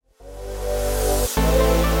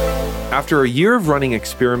After a year of running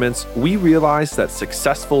experiments, we realized that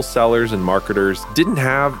successful sellers and marketers didn't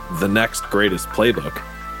have the next greatest playbook.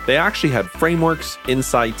 They actually had frameworks,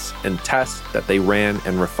 insights, and tests that they ran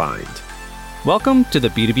and refined. Welcome to the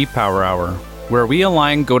B2B Power Hour, where we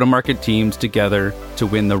align go-to-market teams together to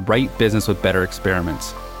win the right business with better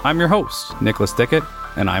experiments. I'm your host, Nicholas Dickett,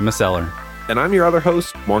 and I'm a seller. And I'm your other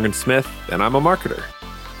host, Morgan Smith, and I'm a marketer.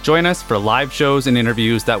 Join us for live shows and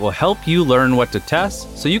interviews that will help you learn what to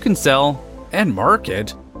test so you can sell and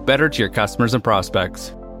market better to your customers and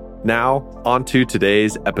prospects. Now, on to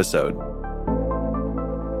today's episode.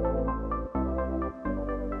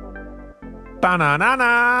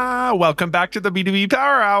 Ba-na-na-na! Welcome back to the B2B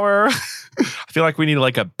Power Hour. I feel like we need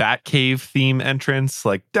like a Batcave theme entrance,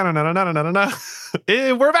 like da-na-na-na-na-na-na-na.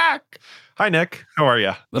 We're back! Hi, Nick. How are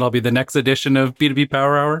you? That'll be the next edition of B2B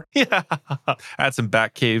Power Hour. Yeah. Add some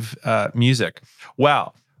Batcave music.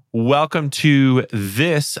 Well, welcome to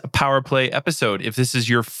this Power Play episode. If this is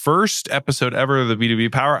your first episode ever of the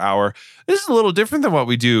B2B Power Hour, this is a little different than what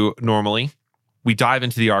we do normally. We dive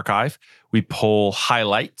into the archive. We pull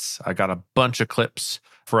highlights. I got a bunch of clips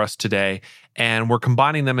for us today, and we're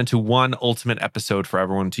combining them into one ultimate episode for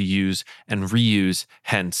everyone to use and reuse,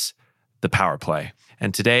 hence the Power Play.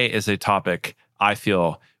 And today is a topic I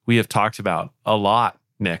feel we have talked about a lot,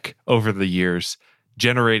 Nick, over the years,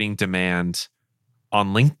 generating demand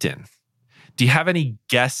on LinkedIn. Do you have any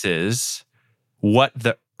guesses what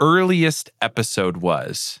the earliest episode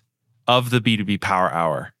was of the B2B Power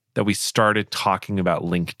Hour that we started talking about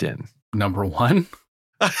LinkedIn? Number one.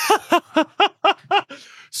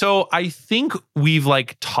 So I think we've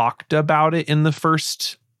talked about it in the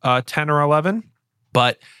first 10 or 11,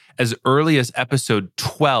 but as early as episode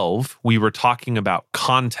 12, we were talking about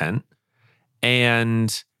content.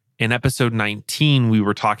 And in episode 19, we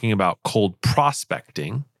were talking about cold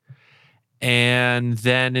prospecting. And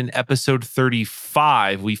then in episode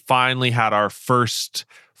 35, we finally had our first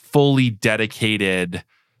fully dedicated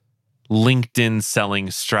LinkedIn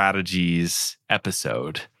selling strategies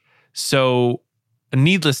episode. So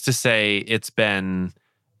needless to say, it's been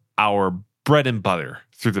our bread and butter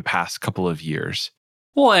through the past couple of years.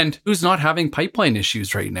 Well, and who's not having pipeline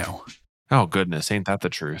issues right now? Oh, goodness. Ain't that the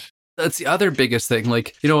truth? That's the other biggest thing.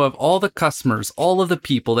 Of all the customers, all of the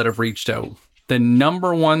people that have reached out, the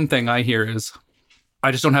number one thing I hear is,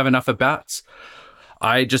 I just don't have enough at-bats.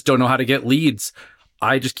 I just don't know how to get leads.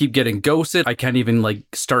 I just keep getting ghosted. I can't even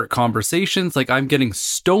start conversations. I'm getting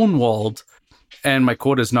stonewalled and my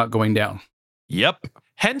quota is not going down. Yep.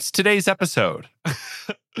 Hence today's episode.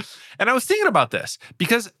 And I was thinking about this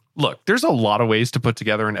because look, there's a lot of ways to put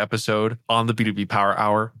together an episode on the B2B Power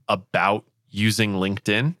Hour about using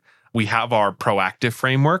LinkedIn. We have our proactive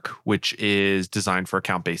framework, which is designed for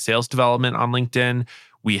account-based sales development on LinkedIn.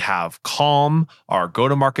 We have Calm, our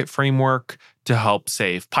go-to-market framework to help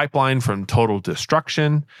save pipeline from total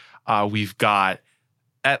destruction. We've got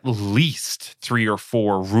at least 3 or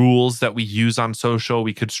 4 rules that we use on social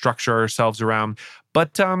we could structure ourselves around.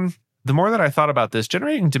 But the more that I thought about this,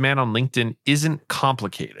 generating demand on LinkedIn isn't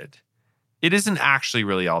complicated. It isn't actually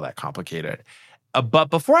really all that complicated. But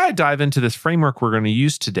before I dive into this framework we're going to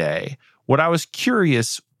use today, what I was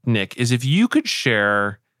curious, Nick, is if you could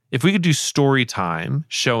share, if we could do story time,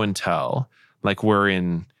 show and tell, like we're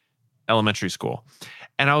in elementary school.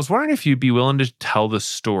 And I was wondering if you'd be willing to tell the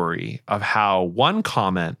story of how one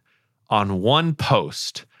comment on one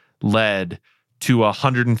post led to a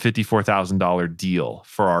 $154,000 deal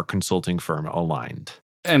for our consulting firm, Aligned.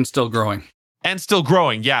 And still growing. And still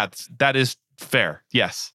growing. Yeah, that is fair.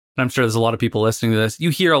 Yes. I'm sure there's a lot of people listening to this. You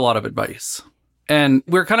hear a lot of advice. And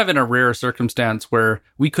we're kind of in a rare circumstance where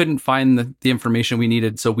we couldn't find the information we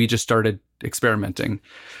needed, so we just started experimenting.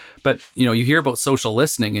 But, you hear about social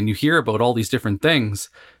listening and you hear about all these different things.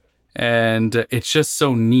 And it's just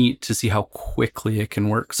so neat to see how quickly it can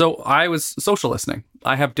work. So I was social listening.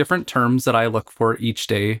 I have different terms that I look for each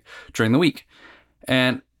day during the week.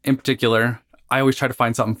 And in particular, I always try to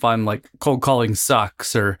find something fun like cold calling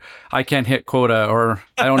sucks, or I can't hit quota, or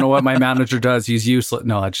I don't know what my manager does. He's useless.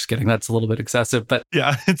 No, I'm just kidding. That's a little bit excessive. But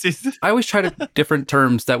yeah, I always try to different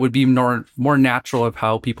terms that would be more natural of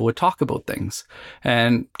how people would talk about things.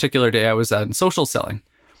 And particular day I was at social selling.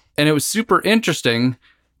 And it was super interesting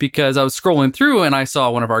because I was scrolling through and I saw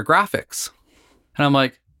one of our graphics. And I'm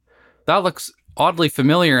like, that looks oddly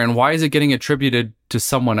familiar. And why is it getting attributed to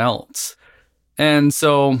someone else? And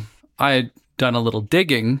so I had done a little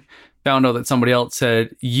digging, found out that somebody else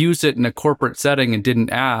had used it in a corporate setting and didn't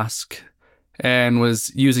ask, and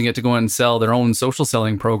was using it to go and sell their own social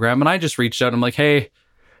selling program. And I just reached out. I'm like, hey,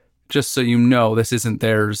 just so you know, this isn't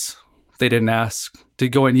theirs. they didn't ask to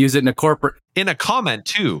go and use it in a corporate, In a comment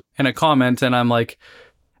too. in a comment. And I'm like,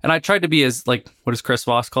 and I tried to be as like, what does Chris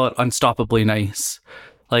Voss call it? Unstoppably nice.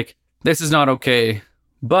 Like, this is not okay.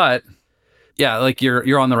 But yeah, like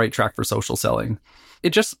you're on the right track for social selling.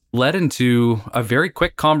 It just led into a very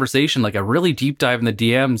quick conversation, like a really deep dive in the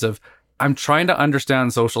DMs of, I'm trying to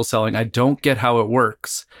understand social selling. I don't get how it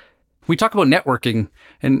works. We talk about networking,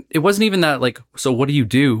 and it wasn't even that like, so what do you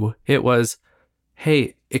do? It was,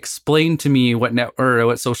 hey, explain to me what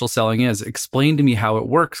what social selling is. Explain to me how it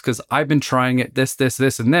works, because I've been trying it this,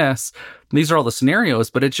 and this. These are all the scenarios,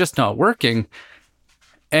 but it's just not working.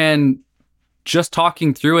 And just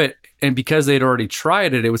talking through it, and because they'd already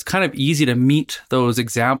tried it, it was kind of easy to meet those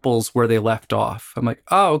examples where they left off. I'm like,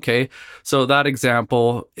 oh, okay. So that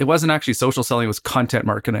example, it wasn't actually social selling, it was content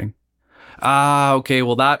marketing. Ah, okay.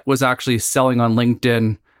 Well, that was actually selling on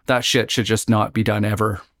LinkedIn. That shit should just not be done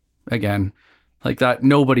ever again. Like that,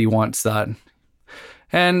 nobody wants that.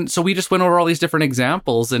 And so we just went over all these different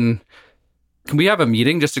examples, and can we have a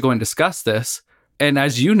meeting just to go and discuss this? And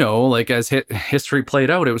as you know, like as history played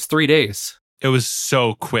out, it was 3 days. It was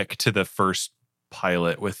so quick to the first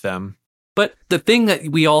pilot with them. But the thing that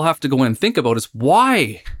we all have to go and think about is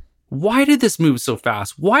why? Why did this move so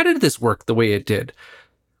fast? Why did this work the way it did?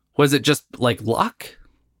 Was it just like luck?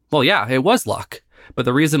 Well, yeah, it was luck. But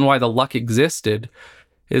the reason why the luck existed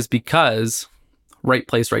is because right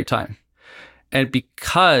place, right time. And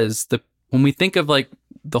because when we think of like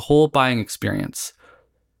the whole buying experience,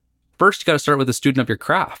 first you got to start with a student of your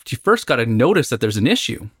craft. You first got to notice that there's an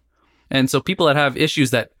issue. And so people that have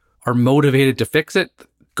issues that are motivated to fix it,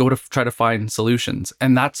 go to try to find solutions.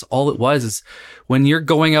 And that's all it was, is when you're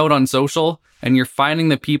going out on social and you're finding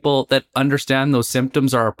the people that understand those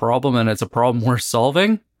symptoms are a problem and it's a problem worth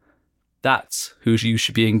solving, that's who you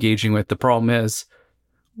should be engaging with. The problem is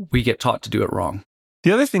we get taught to do it wrong.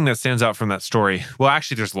 The other thing that stands out from that story, well,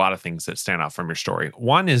 actually, there's a lot of things that stand out from your story.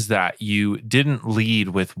 One is that you didn't lead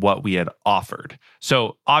with what we had offered.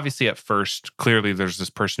 So obviously at first, clearly there's this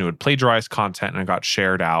person who had plagiarized content and got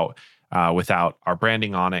shared out without our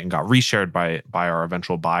branding on it and got reshared by our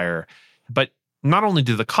eventual buyer. But not only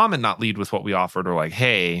did the comment not lead with what we offered, or like,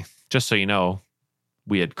 hey, just so you know,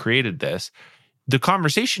 we had created this. The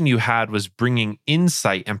conversation you had was bringing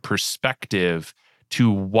insight and perspective to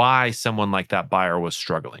why someone like that buyer was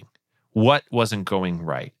struggling. What wasn't going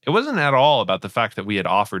right? It wasn't at all about the fact that we had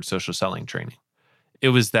offered social selling training. It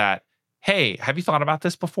was that, hey, have you thought about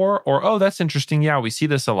this before? Or, oh, that's interesting. Yeah, we see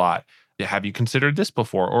this a lot. Have you considered this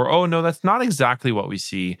before? Or, oh, no, that's not exactly what we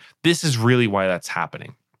see. This is really why that's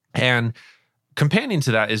happening. And companion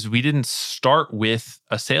to that is we didn't start with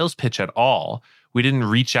a sales pitch at all. We didn't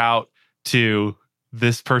reach out to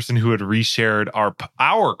this person who had reshared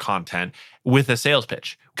our content with a sales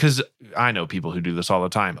pitch. Because I know people who do this all the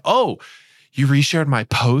time. Oh, you reshared my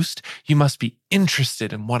post? You must be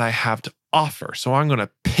interested in what I have to offer. So I'm going to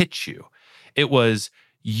pitch you. It was,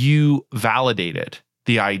 you validated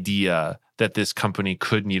the idea that this company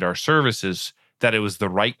could need our services, that it was the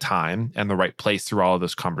right time and the right place through all of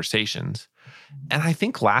those conversations. And I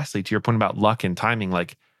think lastly, to your point about luck and timing,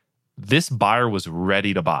 like this buyer was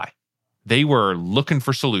ready to buy. They were looking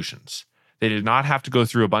for solutions. They did not have to go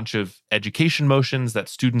through a bunch of education motions that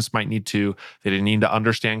students might need to. They didn't need to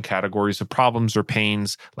understand categories of problems or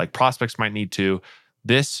pains like prospects might need to.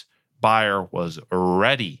 This buyer was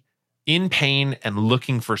ready, in pain, and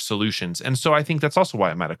looking for solutions. And so I think that's also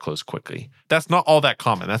why it might have closed quickly. That's not all that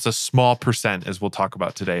common. That's a small percent, as we'll talk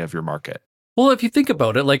about today, of your market. Well, if you think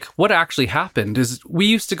about it, like what actually happened is we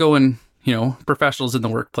used to go and, professionals in the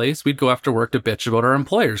workplace, we'd go after work to bitch about our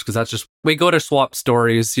employers, because that's just, we go to swap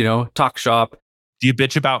stories, talk shop. Do you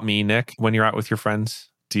bitch about me, Nick, when you're out with your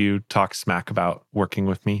friends? Do you talk smack about working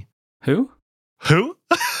with me? Who?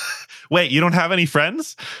 Wait, you don't have any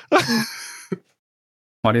friends?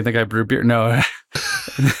 Why do you think I brew beer? No.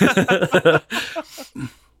 I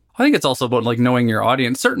think it's also about like knowing your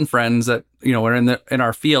audience. Certain friends that, are in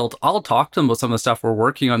our field, I'll talk to them about some of the stuff we're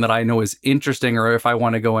working on that I know is interesting, or if I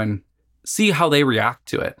want to go and see how they react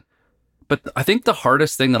to it. But I think the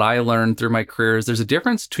hardest thing that I learned through my career is there's a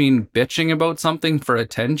difference between bitching about something for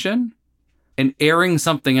attention and airing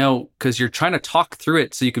something out because you're trying to talk through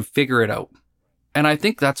it so you can figure it out. And I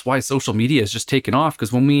think that's why social media has just taken off,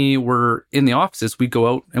 because when we were in the offices, we'd go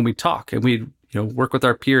out and we'd talk and we'd work with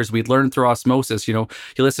our peers. We'd learn through osmosis. You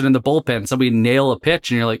listen in the bullpen, somebody nail a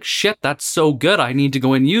pitch and you're like, shit, that's so good. I need to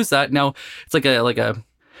go and use that. Now it's like a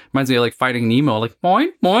reminds me of like Finding Nemo, like boing,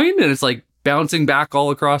 boing. And it's like bouncing back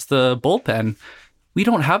all across the bullpen. We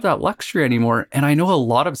don't have that luxury anymore. And I know a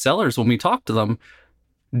lot of sellers, when we talk to them,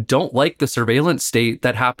 don't like the surveillance state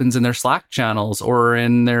that happens in their Slack channels or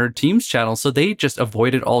in their Teams channels. So they just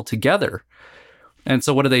avoid it altogether. And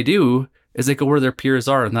so what do? Is they go where their peers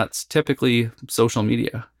are, and that's typically social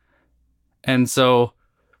media. And so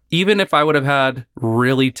even if I would have had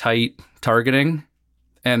really tight targeting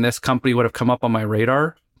and this company would have come up on my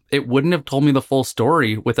radar, it wouldn't have told me the full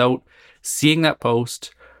story without seeing that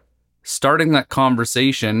post, starting that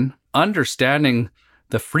conversation, understanding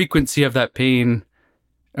the frequency of that pain,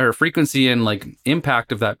 or frequency and like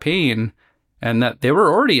impact of that pain, and that they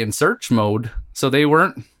were already in search mode. So they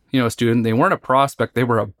weren't, a student, they weren't a prospect, they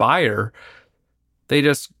were a buyer. They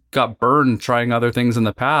just got burned trying other things in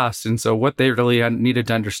the past. And so what they really needed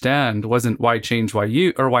to understand wasn't why change, why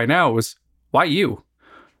you, or why now, it was why you?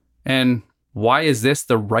 And why is this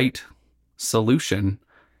the right solution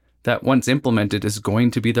that once implemented is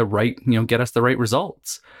going to be the right, get us the right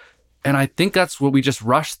results? And I think that's what we just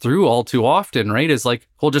rush through all too often, right? Is like,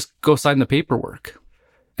 we'll just go sign the paperwork.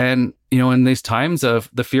 And, in these times of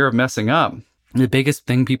the fear of messing up, the biggest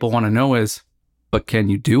thing people want to know is, but can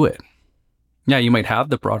you do it? Yeah, you might have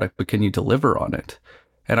the product, but can you deliver on it?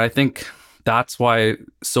 And I think that's why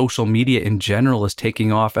social media in general is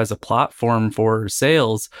taking off as a platform for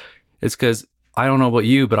sales. It's because I don't know about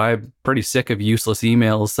you, but I'm pretty sick of useless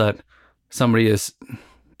emails that somebody is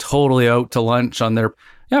totally out to lunch on their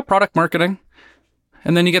product marketing.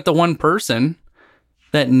 And then you get the one person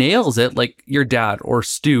that nails it, like your dad or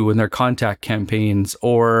Stu in their contact campaigns.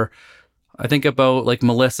 Or I think about like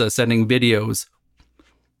Melissa sending videos.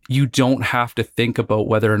 You don't have to think about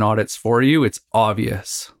whether or not it's for you. It's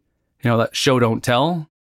obvious. That show don't tell.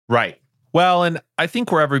 Right. Well, and I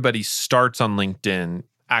think where everybody starts on LinkedIn,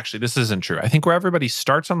 actually, this isn't true. I think where everybody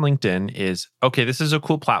starts on LinkedIn is, okay, this is a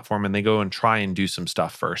cool platform, and they go and try and do some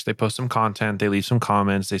stuff first. They post some content, they leave some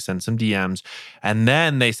comments, they send some DMs, and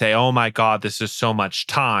then they say, oh my God, this is so much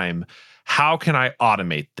time. How can I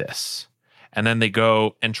automate this? And then they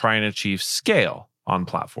go and try and achieve scale on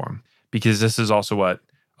platform, because this is also what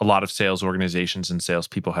a lot of sales organizations and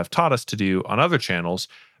salespeople have taught us to do on other channels,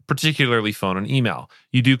 particularly phone and email.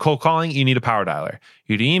 You do cold calling, you need a power dialer.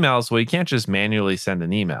 You do emails, well, you can't just manually send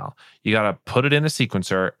an email. You got to put it in a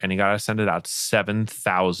sequencer, and you got to send it out to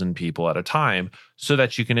 7,000 people at a time so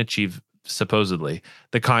that you can achieve, supposedly,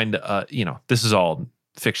 the kind, this is all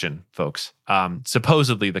fiction, folks,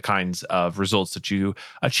 supposedly the kinds of results that you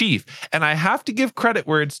achieve. And I have to give credit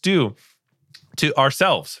where it's due to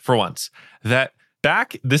ourselves for once, that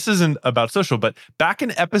this isn't about social, but back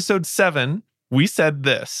in episode 7, we said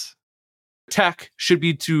this. Tech should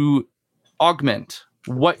be to augment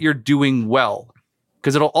what you're doing well,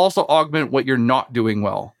 because it'll also augment what you're not doing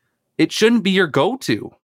well. It shouldn't be your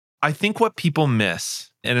go-to. I think what people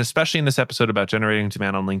miss, and especially in this episode about generating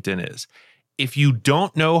demand on LinkedIn, is if you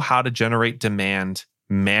don't know how to generate demand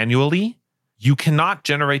manually, you cannot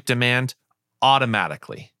generate demand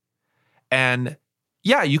automatically. And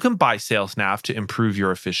yeah, you can buy SalesNav to improve your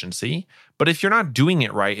efficiency, but if you're not doing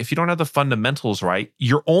it right, if you don't have the fundamentals right,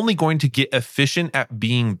 you're only going to get efficient at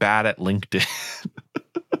being bad at LinkedIn.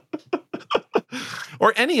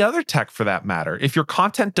 Or any other tech for that matter. If your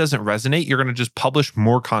content doesn't resonate, you're going to just publish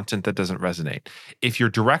more content that doesn't resonate. If your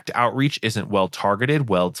direct outreach isn't well targeted,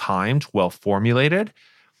 well timed, well formulated,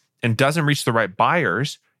 and doesn't reach the right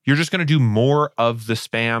buyers, you're just going to do more of the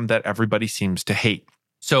spam that everybody seems to hate.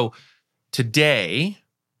 So today,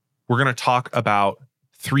 we're going to talk about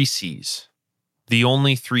 3 C's, the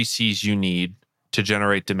only 3 C's you need to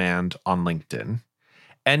generate demand on LinkedIn.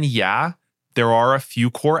 And yeah, there are a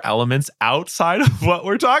few core elements outside of what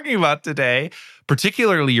we're talking about today,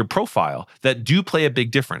 particularly your profile, that do play a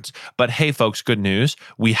big difference. But hey, folks, good news.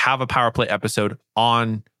 We have a Power Play episode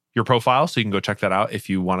on your profile, so you can go check that out if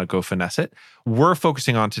you want to go finesse it. We're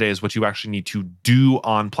focusing on today is what you actually need to do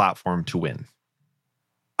on platform to win.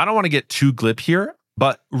 I don't want to get too glib here,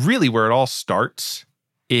 but really where it all starts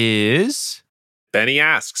is Benny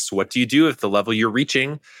asks, what do you do if the level you're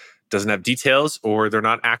reaching doesn't have details or they're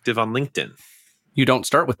not active on LinkedIn? You don't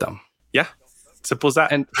start with them. Yeah, simple as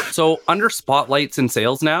that. And so under spotlights in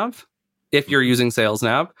SalesNav, if you're using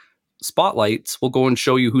SalesNav, spotlights will go and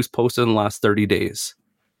show you who's posted in the last 30 days.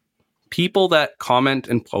 People that comment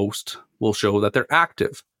and post will show that they're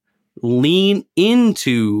active. Lean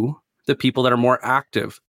into the people that are more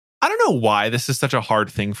active. I don't know why this is such a hard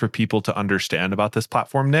thing for people to understand about this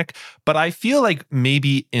platform, Nick, but I feel like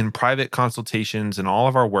maybe in private consultations and all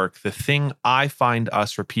of our work, the thing I find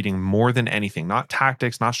us repeating more than anything, not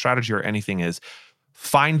tactics, not strategy or anything, is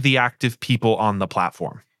find the active people on the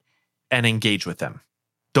platform and engage with them.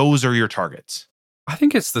 Those are your targets. I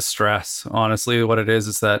think it's the stress. Honestly, what it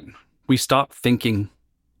is that we stop thinking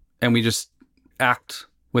and we just act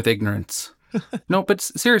with ignorance. No, but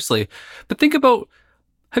seriously. But think about,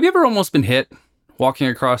 have you ever almost been hit walking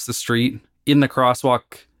across the street in the crosswalk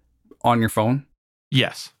on your phone?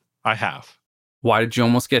 Yes, I have. Why did you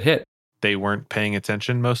almost get hit? They weren't paying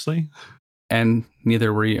attention mostly. And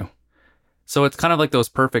neither were you. So it's kind of like those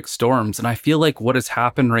perfect storms. And I feel like what has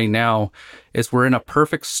happened right now is we're in a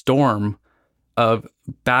perfect storm of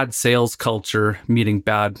bad sales culture meeting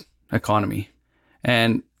bad economy.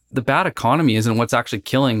 And the bad economy isn't what's actually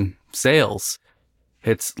killing sales.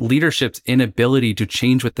 It's leadership's inability to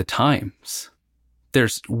change with the times.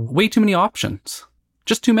 There's way too many options.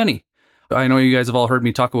 Just too many. I know you guys have all heard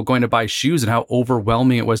me talk about going to buy shoes and how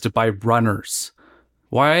overwhelming it was to buy runners.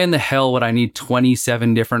 Why in the hell would I need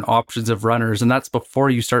 27 different options of runners? And that's before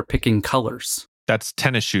you start picking colors. That's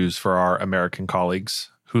tennis shoes for our American colleagues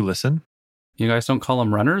who listen. You guys don't call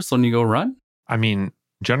them runners when you go run? I mean,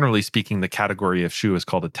 generally speaking, the category of shoe is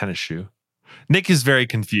called a tennis shoe. Nick is very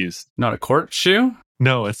confused. Not a court shoe?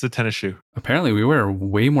 No, it's a tennis shoe. Apparently, we were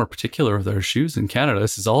way more particular with our shoes in Canada.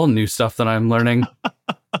 This is all new stuff that I'm learning.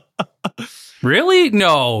 Really?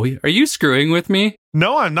 No. Are you screwing with me?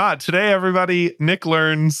 No, I'm not. Today, everybody, Nick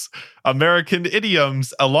learns American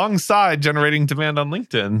idioms alongside generating demand on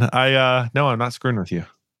LinkedIn. No, I'm not screwing with you.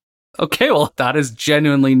 Okay, well, that is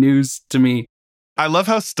genuinely news to me. I love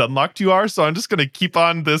how stun-locked you are, so I'm just going to keep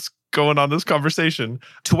on going on this conversation.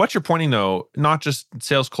 To what you're pointing, though, not just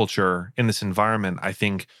sales culture in this environment, I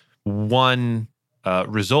think one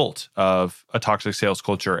result of a toxic sales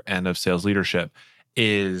culture and of sales leadership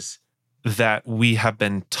is that we have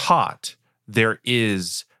been taught there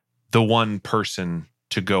is the one person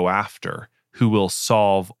to go after who will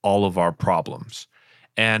solve all of our problems.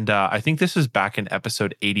 And I think this is back in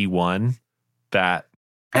episode 81 that...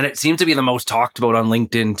 And it seems to be the most talked about on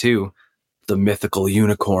LinkedIn too. The mythical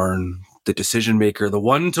unicorn, the decision maker, the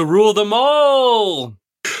one to rule them all.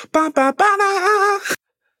 Ba, ba, ba, da.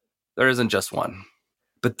 There isn't just one.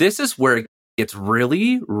 But this is where it gets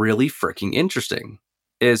really, really freaking interesting.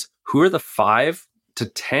 Is who are the 5 to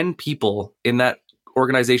 10 people in that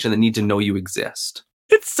organization that need to know you exist?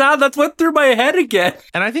 It's sad. That's what through my head again.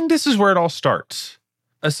 And I think this is where it all starts.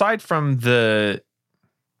 Aside from the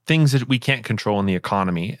things that we can't control in the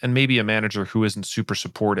economy and maybe a manager who isn't super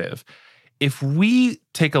supportive, if we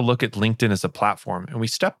take a look at LinkedIn as a platform and we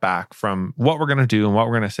step back from what we're going to do and what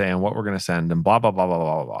we're going to say and what we're going to send and blah, blah, blah, blah,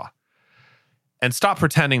 blah, blah, blah, and stop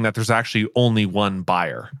pretending that there's actually only one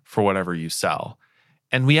buyer for whatever you sell.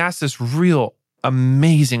 And we ask this real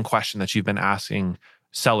amazing question that you've been asking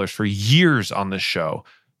sellers for years on this show.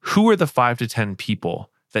 Who are the 5 to 10 people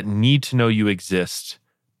that need to know you exist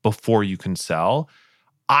before you can sell?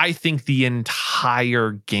 I think the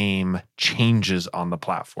entire game changes on the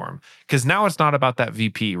platform because now it's not about that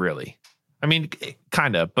VP, really. I mean,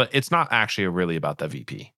 kind of, but it's not actually really about that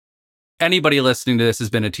VP. Anybody listening to this has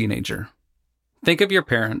been a teenager. Think of your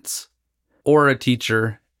parents or a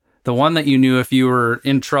teacher, the one that you knew if you were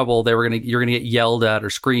in trouble, you're gonna get yelled at or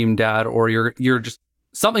screamed at, or you're just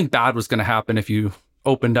something bad was gonna happen if you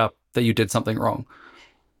opened up that you did something wrong.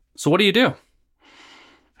 So what do?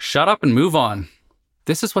 Shut up and move on.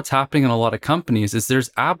 This is what's happening in a lot of companies is there's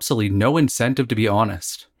absolutely no incentive to be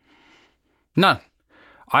honest. None.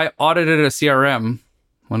 I audited a CRM,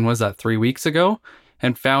 when was that, 3 weeks ago,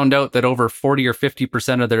 and found out that over 40 or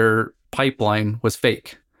 50% of their pipeline was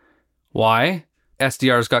fake. Why?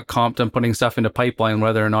 SDRs got comped on putting stuff into pipeline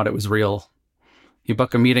whether or not it was real. You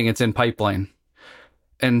book a meeting, it's in pipeline.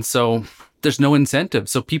 And so there's no incentive.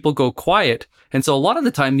 So people go quiet. And so a lot of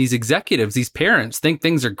the time, these executives, these parents think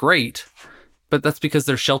things are great, but that's because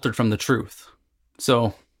they're sheltered from the truth.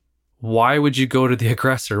 So why would you go to the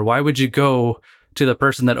aggressor? Why would you go to the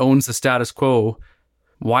person that owns the status quo?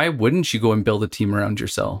 Why wouldn't you go and build a team around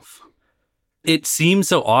yourself? It seems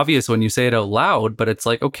so obvious when you say it out loud, but it's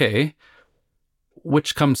like, okay,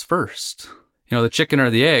 which comes first? You know, the chicken or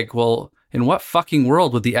the egg? Well, in what fucking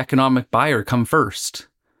world would the economic buyer come first?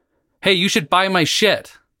 Hey, you should buy my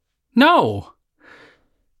shit. No,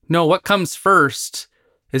 what comes first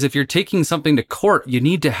is if you're taking something to court, you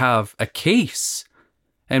need to have a case.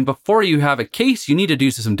 And before you have a case, you need to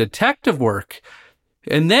do some detective work.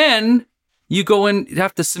 And then you go and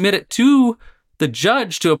have to submit it to the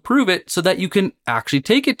judge to approve it so that you can actually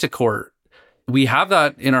take it to court. We have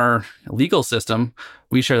that in our legal system.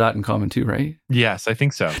 We share that in common too, right? Yes, I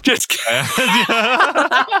think so. Just kidding.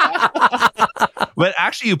 But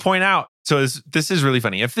actually, you point out, so this is really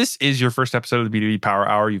funny. If this is your first episode of the B2B Power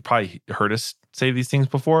Hour, you've probably heard us say these things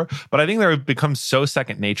before, but I think they've become so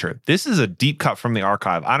second nature. This is a deep cut from the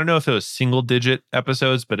archive. I don't know if it was single digit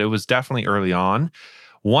episodes, but it was definitely early on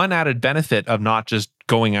one added benefit of not just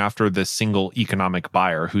going after the single economic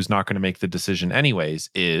buyer who's not going to make the decision anyways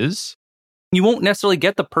is you won't necessarily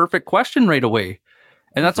get the perfect question right away.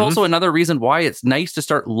 And that's also another reason why it's nice to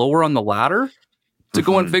start lower on the ladder to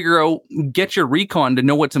go and figure out, get your recon to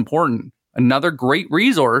know what's important. Another great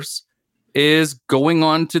resource is going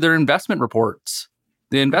on to their investment reports,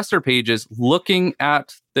 the investor pages, looking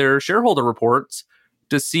at their shareholder reports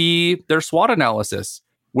to see their SWOT analysis.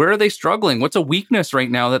 Where are they struggling? What's a weakness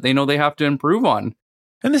right now that they know they have to improve on?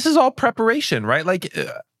 And this is all preparation, right? Like,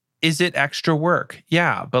 is it extra work?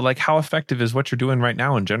 Yeah. But like, how effective is what you're doing right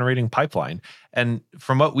now in generating pipeline? And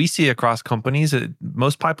from what we see across companies,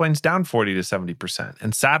 most pipeline's down 40 to 70%.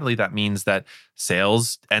 And sadly, that means that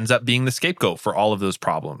sales ends up being the scapegoat for all of those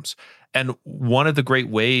problems. And one of the great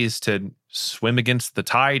ways to swim against the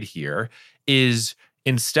tide here is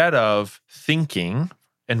instead of thinking,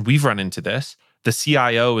 and we've run into this, the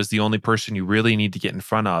CIO is the only person you really need to get in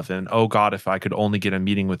front of. And oh God, if I could only get a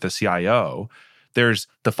meeting with the CIO, there's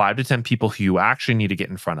the 5 to 10 people who you actually need to get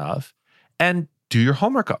in front of and do your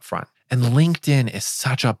homework up front. And LinkedIn is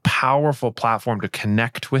such a powerful platform to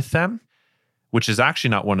connect with them, which is actually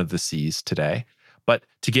not one of the C's today, but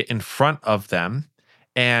to get in front of them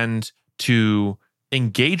and to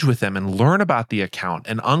engage with them and learn about the account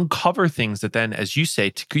and uncover things that then, as you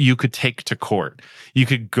say, you could take to court. You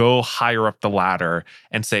could go higher up the ladder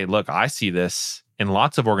and say, look, I see this in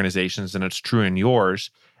lots of organizations and it's true in yours.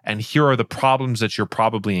 And here are the problems that you're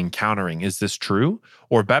probably encountering. Is this true?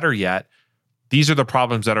 Or better yet, these are the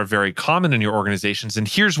problems that are very common in your organizations and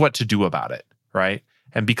here's what to do about it, right?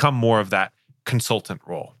 And become more of that consultant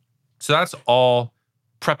role. So that's all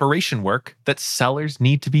preparation work that sellers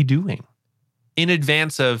need to be doing in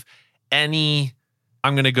advance of any,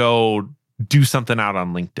 I'm going to go do something out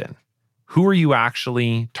on LinkedIn. Who are you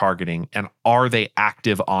actually targeting and are they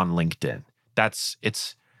active on LinkedIn?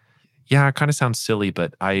 It kind of sounds silly,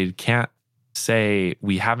 but I can't say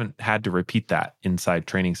we haven't had to repeat that inside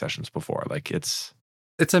training sessions before. Like it's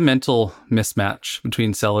a mental mismatch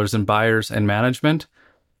between sellers and buyers and management.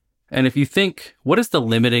 And if you think, what is the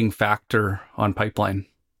limiting factor on pipeline?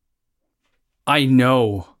 I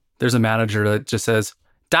know there's a manager that just says,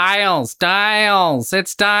 dials,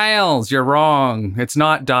 it's dials. You're wrong. It's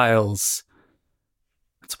not dials.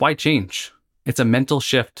 It's why change. It's a mental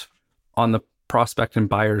shift on the prospect and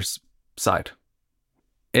buyer's side.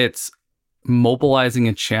 It's mobilizing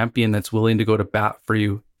a champion that's willing to go to bat for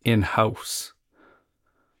you in-house.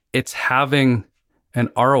 It's having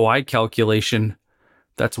an ROI calculation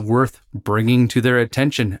that's worth bringing to their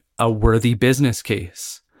attention, a worthy business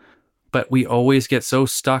case. But we always get so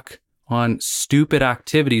stuck on stupid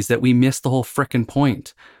activities that we miss the whole frickin'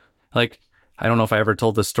 point. Like, I don't know if I ever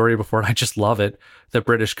told this story before, and I just love it. The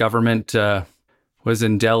British government was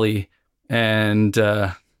in Delhi, and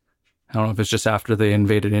I don't know if it's just after they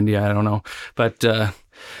invaded India, I don't know. But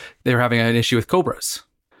they were having an issue with cobras.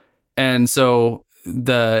 And so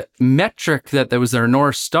the metric that was their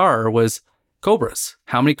North Star was cobras.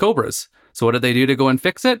 How many cobras? So what did they do to go and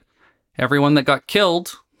fix it? Everyone that got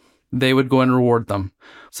killed, they would go and reward them.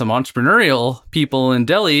 Some entrepreneurial people in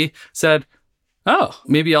Delhi said, oh,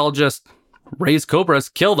 maybe I'll just raise cobras,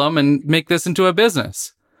 kill them, and make this into a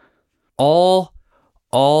business. All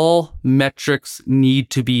metrics need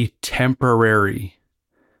to be temporary.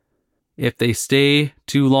 If they stay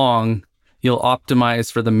too long, you'll optimize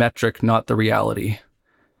for the metric, not the reality.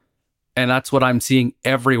 And that's what I'm seeing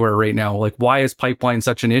everywhere right now. Like, why is pipeline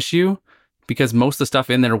such an issue? Because most of the stuff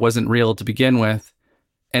in there wasn't real to begin with.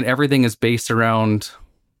 And everything is based around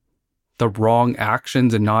the wrong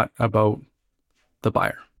actions and not about the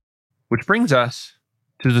buyer. Which brings us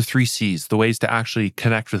to the 3 C's, the ways to actually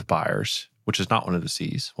connect with buyers, which is not one of the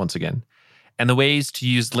C's, once again, and the ways to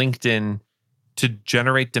use LinkedIn to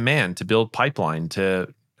generate demand, to build pipeline,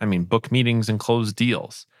 book meetings and close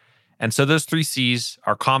deals. And so those 3 C's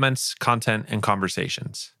are comments, content, and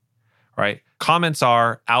conversations, right? Comments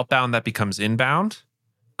are outbound that becomes inbound.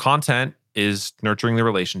 Content is nurturing the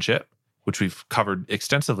relationship, which we've covered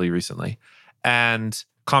extensively recently. And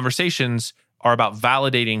conversations are about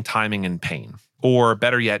validating timing and pain, or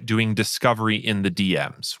better yet, doing discovery in the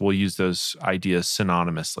DMs. We'll use those ideas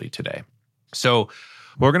synonymously today. So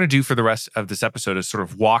what we're going to do for the rest of this episode is sort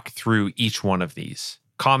of walk through each one of these: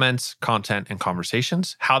 comments, content, and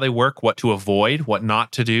conversations, how they work, what to avoid, what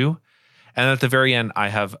not to do. And at the very end, I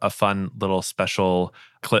have a fun little special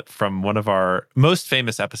clip from one of our most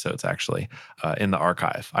famous episodes, actually, in the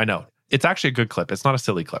archive. I know. It's actually a good clip. It's not a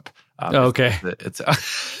silly clip. Okay. It's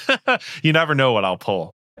you never know what I'll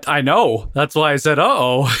pull. I know. That's why I said,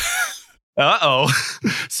 uh-oh.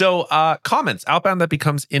 So comments, outbound that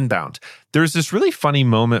becomes inbound. There's this really funny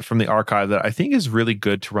moment from the archive that I think is really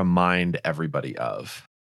good to remind everybody of.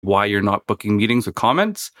 Why you're not booking meetings with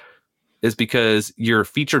comments is because you're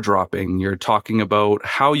feature dropping. You're talking about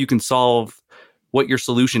how you can solve what your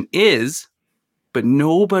solution is, but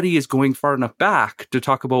nobody is going far enough back to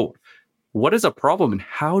talk about what is a problem and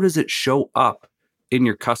how does it show up in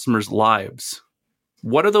your customers' lives?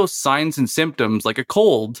 What are those signs and symptoms, like a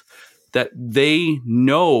cold, that they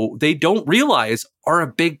know, they don't realize are a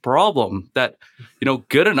big problem? That,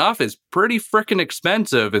 good enough is pretty freaking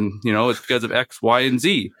expensive. And, it's because of X, Y, and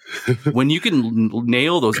Z. When you can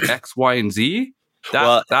nail those X, Y, and Z,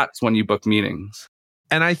 that's when you book meetings.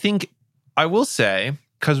 And I think I will say,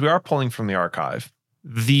 because we are pulling from the archive,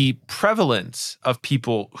 the prevalence of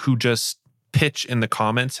people who just pitch in the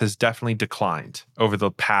comments has definitely declined over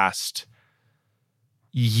the past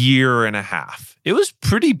year and a half. It was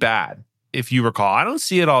pretty bad, if you recall. I don't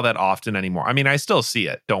see it all that often anymore. I mean, I still see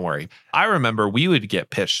it. Don't worry. I remember we would get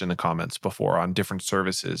pitched in the comments before on different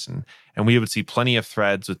services, and we would see plenty of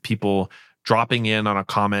threads with people dropping in on a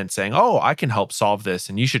comment saying, oh, I can help solve this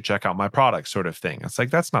and you should check out my product, sort of thing. It's like,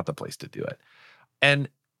 that's not the place to do it. And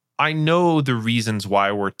I know the reasons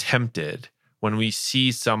why we're tempted when we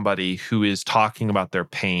see somebody who is talking about their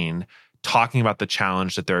pain, talking about the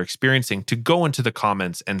challenge that they're experiencing, to go into the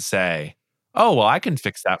comments and say, oh, well, I can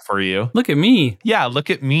fix that for you. Look at me. Yeah, look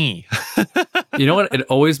at me. You know what? It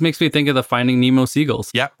always makes me think of the Finding Nemo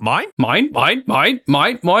seagulls. Yeah, mine. And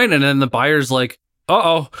then the buyer's like,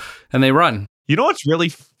 uh-oh, and they run. You know what's really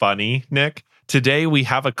funny, Nick? Today we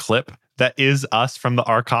have a clip that is us from the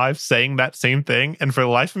archive saying that same thing. And for the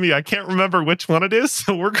life of me, I can't remember which one it is.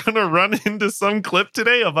 So we're going to run into some clip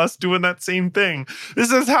today of us doing that same thing.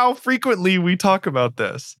 This is how frequently we talk about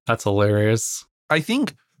this. That's hilarious. I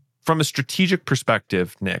think from a strategic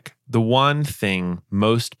perspective, Nick, the one thing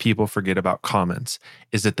most people forget about comments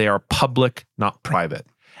is that they are public, not private.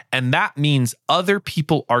 And that means other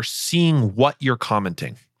people are seeing what you're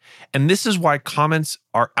commenting. And this is why comments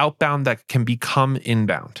are outbound that can become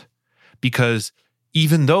inbound. Because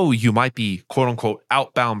even though you might be, quote unquote,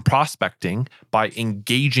 outbound prospecting by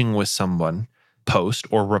engaging with someone post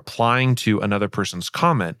or replying to another person's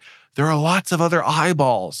comment, there are lots of other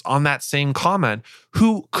eyeballs on that same comment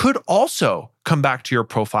who could also come back to your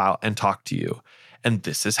profile and talk to you. And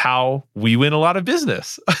this is how we win a lot of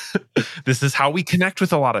business. This is how we connect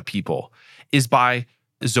with a lot of people, is by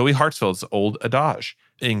Zoe Hartsfield's old adage: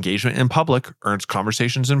 engagement in public earns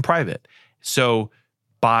conversations in private. So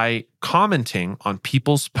by commenting on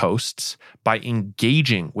people's posts, by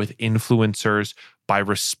engaging with influencers, by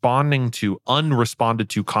responding to unresponded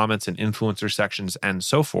to comments in influencer sections and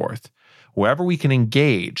so forth, wherever we can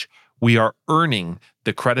engage, we are earning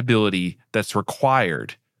the credibility that's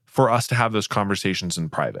required for us to have those conversations in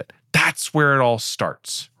private. That's where it all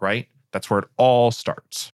starts, right? That's where it all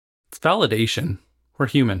starts. It's validation. We're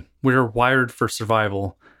human. We're wired for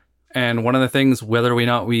survival. And one of the things, whether or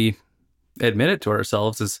not we admit it to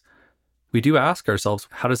ourselves, is we do ask ourselves,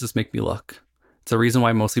 how does this make me look? It's the reason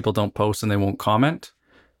why most people don't post and they won't comment,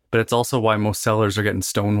 but it's also why most sellers are getting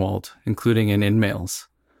stonewalled, including in InMails.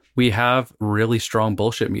 We have really strong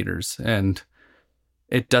bullshit meters, and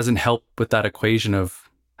it doesn't help with that equation of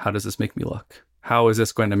how does this make me look? How is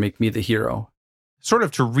this going to make me the hero? Sort of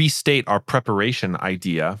to restate our preparation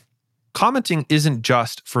idea, commenting isn't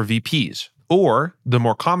just for VPs. Or the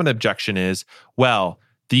more common objection is, well,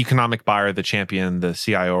 the economic buyer, the champion, the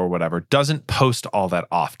CIO or whatever, doesn't post all that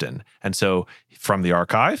often. And so from the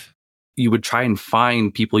archive, you would try and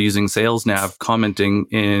find people using SalesNav commenting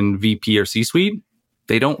in VP or C-suite.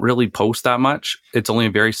 They don't really post that much. It's only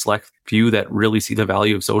a very select few that really see the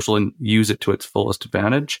value of social and use it to its fullest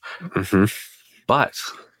advantage. Mm-hmm. But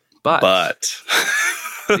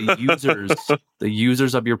the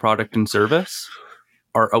users of your product and service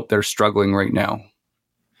are out there struggling right now.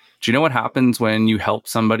 Do you know what happens when you help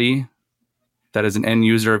somebody that is an end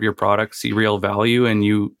user of your product see real value and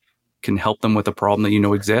you can help them with a problem that you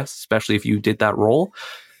know exists, especially if you did that role?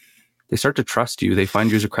 They start to trust you. They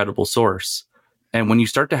find you as a credible source. And when you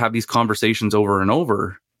start to have these conversations over and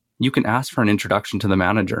over, you can ask for an introduction to the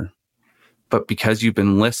manager. But because you've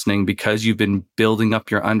been listening, because you've been building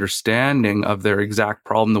up your understanding of their exact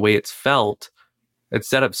problem, the way it's felt,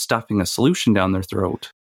 instead of stuffing a solution down their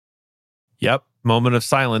throat. Yep. Moment of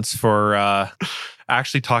silence for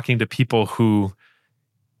actually talking to people who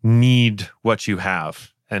need what you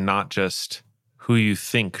have and not just who you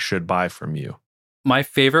think should buy from you. My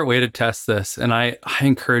favorite way to test this, and I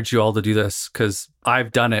encourage you all to do this because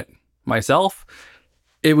I've done it myself.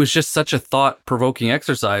 It was just such a thought-provoking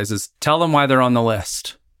exercise, is tell them why they're on the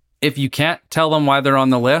list. If you can't tell them why they're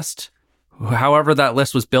on the list, however that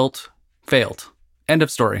list was built, failed. End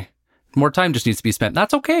of story. More time just needs to be spent.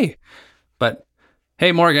 That's okay. But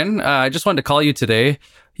hey, Morgan, I just wanted to call you today.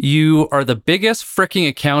 You are the biggest freaking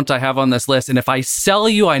account I have on this list. And if I sell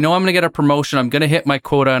you, I know I'm going to get a promotion. I'm going to hit my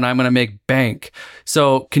quota and I'm going to make bank.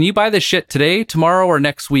 So can you buy this shit today, tomorrow, or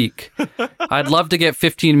next week? I'd love to get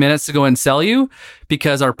 15 minutes to go and sell you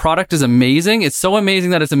because our product is amazing. It's so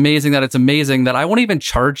amazing that it's amazing that it's amazing that I won't even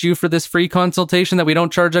charge you for this free consultation that we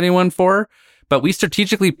don't charge anyone for. But we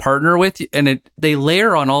strategically partner with you and they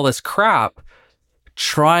layer on all this crap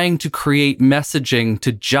trying to create messaging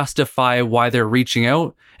to justify why they're reaching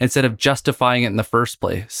out instead of justifying it in the first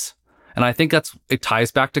place. And I think it ties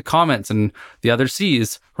back to comments and the other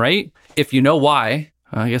C's, right? If you know why,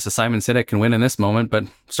 I guess a Simon Sinek can win in this moment, but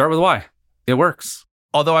start with why. It works.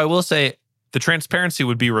 Although I will say the transparency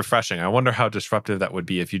would be refreshing. I wonder how disruptive that would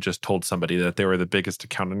be if you just told somebody that they were the biggest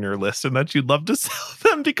account on your list and that you'd love to sell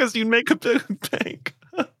them because you'd make a big bank.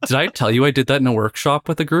 Did I tell you I did that in a workshop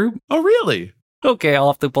with a group? Oh, really? Okay, I'll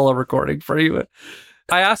have to pull a recording for you.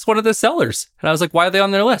 I asked one of the sellers and I was like, why are they on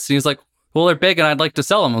their list? And he's like, well, they're big and I'd like to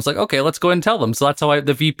sell them. I was like, okay, let's go ahead and tell them. So that's how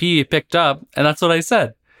the VP picked up. And that's what I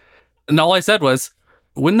said. And all I said was,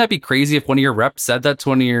 wouldn't that be crazy if one of your reps said that to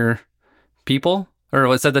one of your people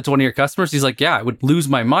or said that to one of your customers? He's like, yeah, I would lose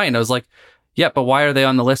my mind. I was like, yeah, but why are they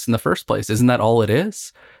on the list in the first place? Isn't that all it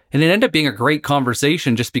is? And it ended up being a great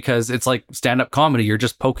conversation just because it's like stand-up comedy. You're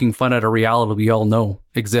just poking fun at a reality we all know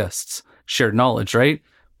exists. Shared knowledge, right?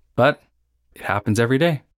 But it happens every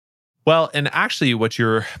day. Well, and actually what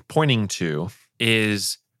you're pointing to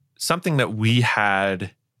is something that we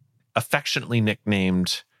had affectionately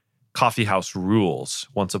nicknamed Coffee House Rules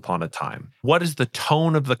once upon a time. What is the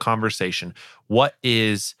tone of the conversation? What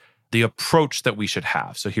is the approach that we should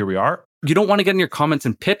have? So here we are. You don't want to get in your comments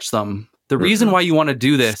and pitch them. The reason why you want to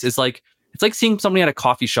do this is like, it's like seeing somebody at a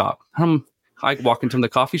coffee shop. I walk into the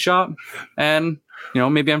coffee shop and,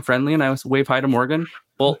 maybe I'm friendly and I wave hi to Morgan.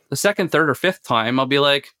 Well, the second, third, or fifth time, I'll be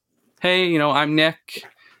like, hey, I'm Nick.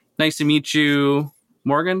 Nice to meet you,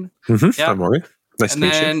 Morgan. Mm-hmm. Yeah. I'm Morgan. Nice to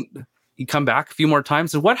meet you. And then you come back a few more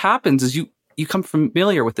times. And what happens is you become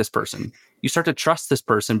familiar with this person. You start to trust this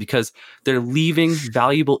person because they're leaving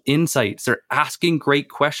valuable insights. They're asking great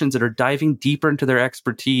questions that are diving deeper into their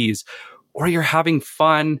expertise, or you're having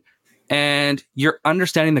fun and you're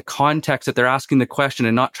understanding the context that they're asking the question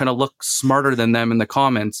and not trying to look smarter than them in the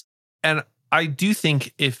comments. And I do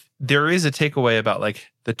think if there is a takeaway about like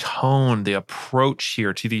the tone, the approach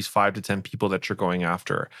here to these 5 to 10 people that you're going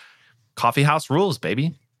after, Coffee House Rules,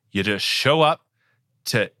 baby. You just show up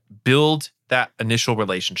to build that initial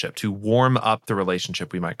relationship, to warm up the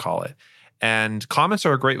relationship, we might call it. And comments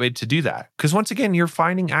are a great way to do that. Because once again, you're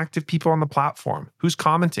finding active people on the platform. Who's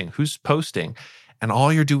commenting? Who's posting? And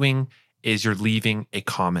all you're doing is you're leaving a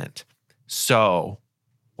comment. So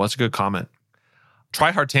what's a good comment?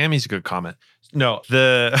 Try Hard Tammy's a good comment. No,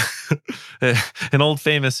 an old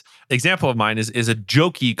famous example of mine is a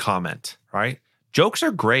jokey comment, right? Jokes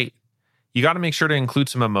are great. You got to make sure to include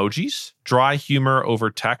some emojis. Dry humor over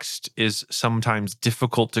text is sometimes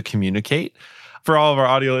difficult to communicate. For all of our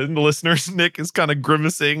audio listeners, Nick is kind of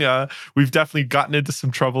grimacing. We've definitely gotten into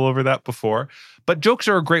some trouble over that before. But jokes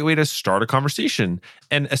are a great way to start a conversation.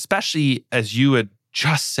 And especially as you had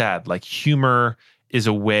just said, like humor is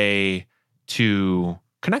a way to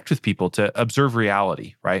connect with people, to observe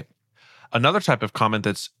reality, right? Another type of comment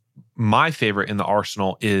that's my favorite in the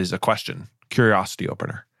arsenal is a question, curiosity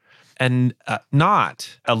opener. And not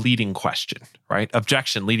a leading question, right?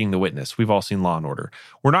 Objection, leading the witness. We've all seen Law and Order.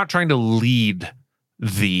 We're not trying to lead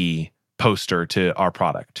the poster to our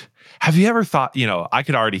product. Have you ever thought, I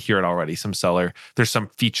could already hear it already, some seller, there's some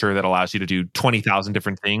feature that allows you to do 20,000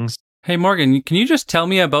 different things. Hey, Morgan, can you just tell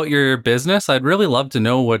me about your business? I'd really love to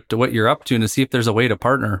know what you're up to and to see if there's a way to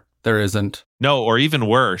partner. There isn't. No, or even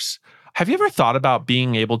worse. Have you ever thought about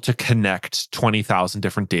being able to connect 20,000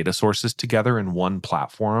 different data sources together in one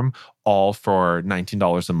platform, all for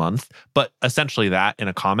 $19 a month? But essentially that in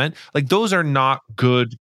a comment, like those are not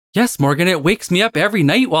good. Yes, Morgan, it wakes me up every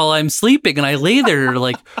night while I'm sleeping and I lay there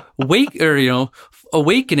like awake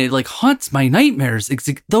and it like haunts my nightmares.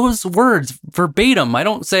 Those words verbatim. I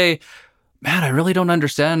don't say, man, I really don't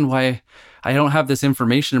understand why I don't have this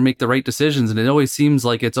information to make the right decisions. And it always seems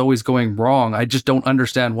like it's always going wrong. I just don't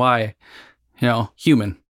understand why,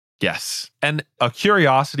 human. Yes. And a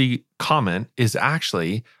curiosity comment is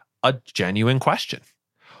actually a genuine question.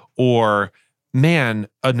 Or, man,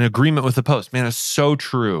 an agreement with the post. Man, it's so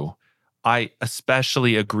true. I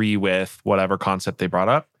especially agree with whatever concept they brought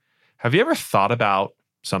up. Have you ever thought about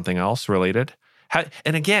something else related?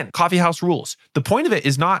 And again, coffee house rules. The point of it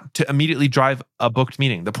is not to immediately drive a booked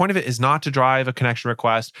meeting. The point of it is not to drive a connection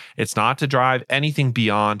request. It's not to drive anything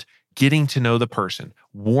beyond getting to know the person,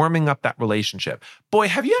 warming up that relationship. Boy,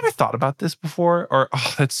 have you ever thought about this before? Or,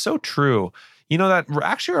 oh, that's so true. You know, that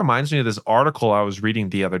actually reminds me of this article I was reading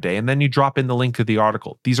the other day. And then you drop in the link to the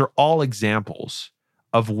article. These are all examples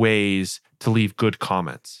of ways to leave good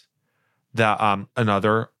comments.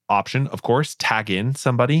 Another option, of course, tag in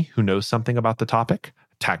somebody who knows something about the topic.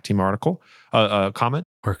 Tag team article, comment.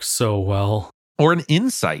 Works so well. Or an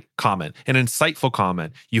insight comment, an insightful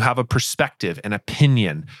comment. You have a perspective, an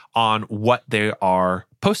opinion on what they are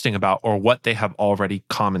posting about or what they have already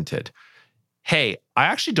commented. Hey, I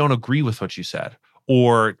actually don't agree with what you said.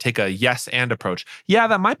 Or take a yes and approach. Yeah,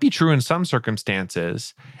 that might be true in some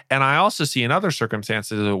circumstances. And I also see in other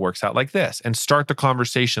circumstances it works out like this, and start the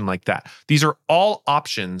conversation like that. These are all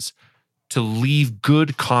options to leave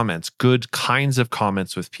good comments, good kinds of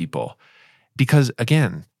comments with people. Because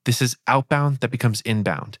again, this is outbound that becomes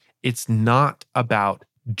inbound. It's not about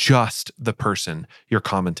just the person you're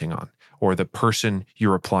commenting on or the person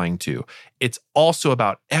you're replying to. It's also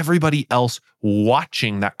about everybody else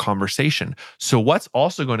watching that conversation. So what's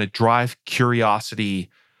also going to drive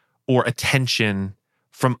curiosity or attention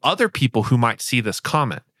from other people who might see this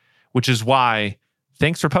comment, which is why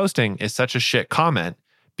thanks for posting is such a shit comment,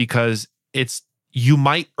 because you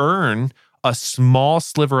might earn a small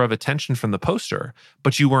sliver of attention from the poster,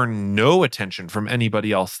 but you earn no attention from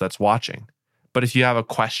anybody else that's watching. But if you have a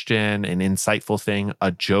question, an insightful thing, a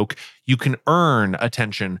joke, you can earn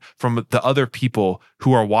attention from the other people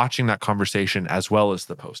who are watching that conversation as well as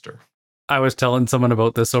the poster. I was telling someone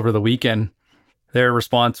about this over the weekend. Their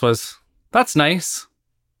response was, "That's nice."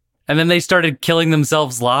 And then they started killing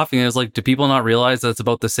themselves laughing. It was like, do people not realize that's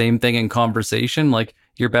about the same thing in conversation? Like,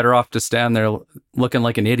 you're better off to stand there looking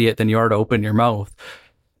like an idiot than you are to open your mouth.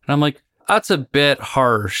 And I'm like, that's a bit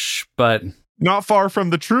harsh, but... Not far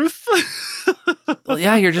from the truth. Well,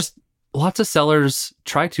 yeah, lots of sellers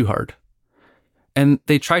try too hard. And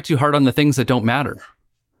they try too hard on the things that don't matter.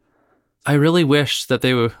 I really wish that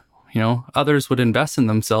they would, others would invest in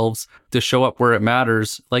themselves to show up where it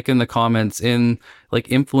matters, like in the comments, in like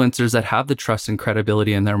influencers that have the trust and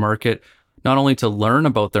credibility in their market, not only to learn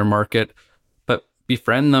about their market, but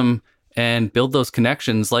befriend them and build those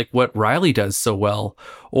connections like what Riley does so well,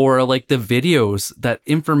 or like the videos, that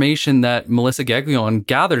information that Melissa Gaglione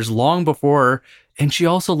gathers long before. And she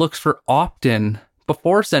also looks for opt-in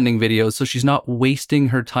before sending videos, so she's not wasting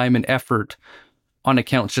her time and effort on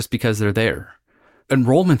accounts just because they're there.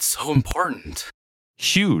 Enrollment's so important.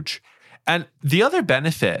 Huge. And the other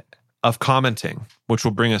benefit of commenting, which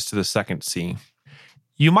will bring us to the second C,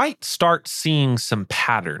 you might start seeing some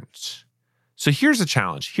patterns. So here's a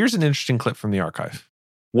challenge. Here's an interesting clip from the archive.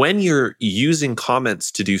 When you're using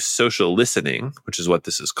comments to do social listening, which is what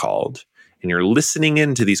this is called, and you're listening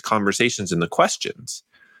into these conversations and the questions,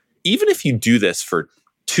 even if you do this for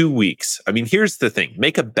 2 weeks, here's the thing,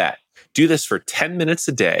 make a bet. Do this for 10 minutes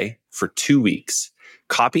a day for 2 weeks.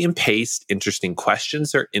 Copy and paste interesting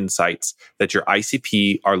questions or insights that your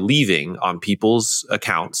ICP are leaving on people's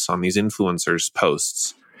accounts, on these influencers'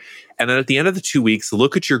 posts. And then at the end of the 2 weeks,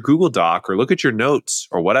 look at your Google Doc or look at your notes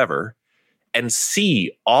or whatever, and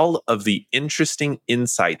see all of the interesting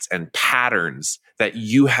insights and patterns that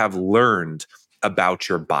you have learned about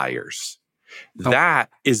your buyers. Oh. That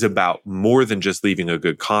is about more than just leaving a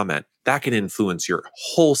good comment. That can influence your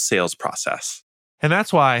whole sales process. And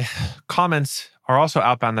that's why comments are also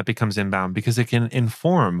outbound that becomes inbound, because it can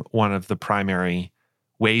inform one of the primary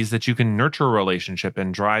ways that you can nurture a relationship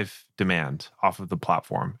and drive demand off of the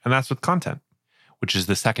platform. And that's with content, which is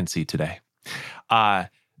the second C today. I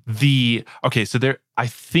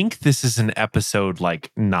think this is an episode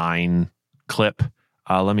 9 clip.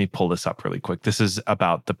 Let me pull this up really quick. This is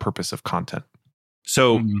about the purpose of content.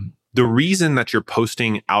 So the reason that you're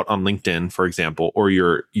posting out on LinkedIn, for example, or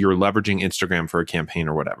you're leveraging Instagram for a campaign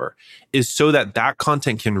or whatever, is so that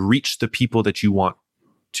content can reach the people that you want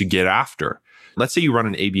to get after. Let's say you run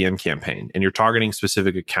an ABM campaign and you're targeting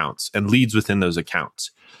specific accounts and leads within those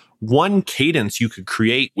accounts. One cadence you could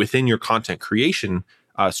create within your content creation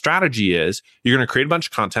strategy is you're going to create a bunch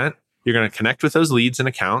of content. You're going to connect with those leads and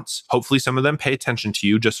accounts. Hopefully some of them pay attention to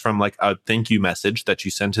you just from a thank you message that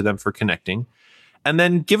you send to them for connecting. And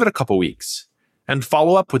then give it a couple weeks and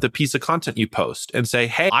follow up with a piece of content you post and say,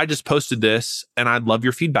 hey, I just posted this and I'd love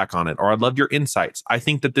your feedback on it, or I'd love your insights. I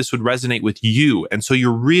think that this would resonate with you. And so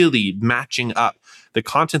you're really matching up the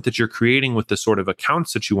content that you're creating with the sort of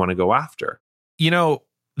accounts that you want to go after.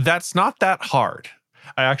 That's not that hard.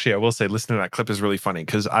 I will say, listening to that clip is really funny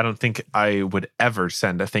because I don't think I would ever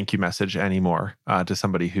send a thank you message anymore to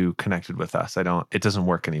somebody who connected with us. It doesn't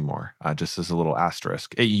work anymore. Just as a little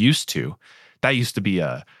asterisk. It used to. That used to be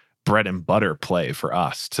a bread and butter play for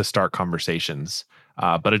us to start conversations,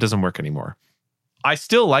 but it doesn't work anymore. I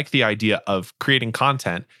still like the idea of creating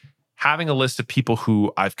content, having a list of people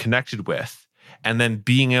who I've connected with, and then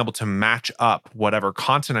being able to match up whatever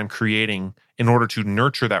content I'm creating in order to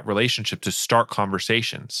nurture that relationship to start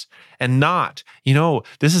conversations. And not,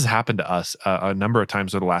 this has happened to us a number of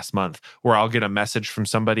times over the last month where I'll get a message from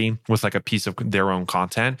somebody with like a piece of their own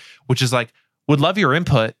content, which is like, would love your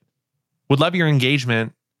input, would love your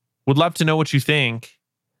engagement, would love to know what you think.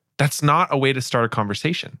 That's not a way to start a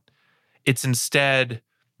conversation. It's instead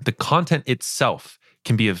the content itself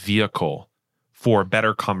can be a vehicle for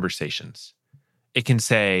better conversations. It can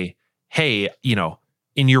say, hey,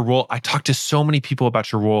 in your role, I talked to so many people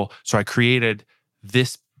about your role, so I created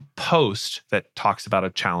this post that talks about a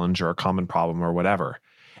challenge or a common problem or whatever.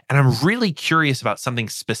 And I'm really curious about something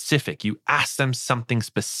specific. You ask them something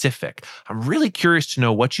specific. I'm really curious to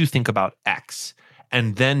know what you think about X,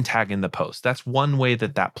 and then tag in the post. That's one way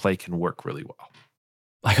that play can work really well.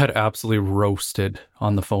 I got absolutely roasted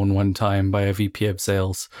on the phone one time by a VP of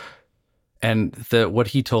sales. And what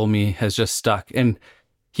he told me has just stuck. And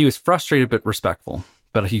he was frustrated but respectful,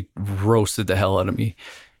 but he roasted the hell out of me.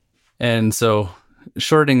 And so,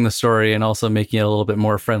 shortening the story and also making it a little bit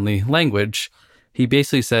more friendly language, he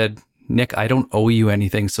basically said, Nick, I don't owe you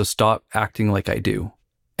anything, so stop acting like I do.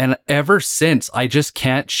 And ever since, I just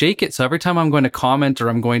can't shake it. So every time I'm going to comment or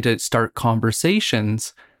I'm going to start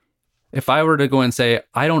conversations, if I were to go and say,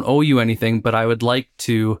 I don't owe you anything, but I would like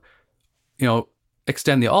to,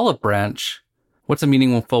 extend the olive branch, what's a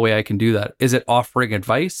meaningful way I can do that? Is it offering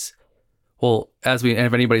advice? Well, if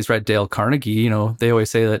anybody's read Dale Carnegie, they always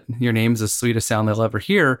say that your name's the sweetest sound they'll ever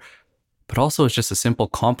hear, but also it's just a simple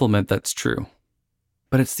compliment that's true.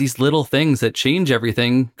 But it's these little things that change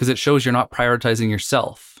everything because it shows you're not prioritizing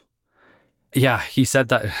yourself. Yeah, he said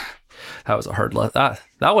that. That was a hard that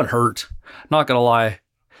one hurt. Not gonna lie.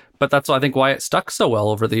 But that's I think why it stuck so well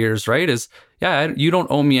over the years, right? Is, you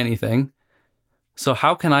don't owe me anything. So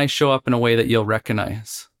how can I show up in a way that you'll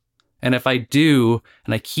recognize? And if I do,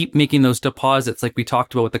 and I keep making those deposits, like we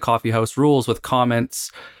talked about with the coffee house rules, with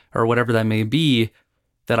comments or whatever that may be,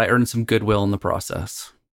 that I earn some goodwill in the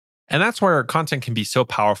process. And that's where our content can be so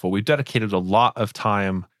powerful. We've dedicated a lot of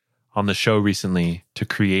time on the show recently to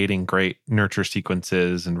creating great nurture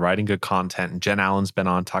sequences and writing good content. And Jen Allen's been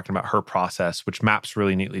on talking about her process, which maps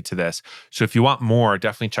really neatly to this. So if you want more,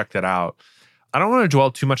 definitely check that out. I don't want to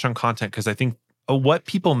dwell too much on content because I think what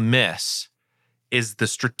people miss is the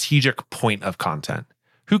strategic point of content.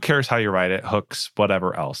 Who cares how you write it, hooks,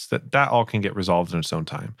 whatever else, that all can get resolved in its own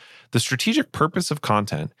time. The strategic purpose of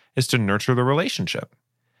content is to nurture the relationship.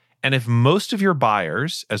 And if most of your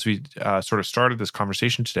buyers, as we sort of started this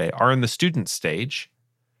conversation today, are in the student stage,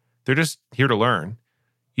 they're just here to learn,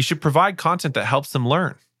 you should provide content that helps them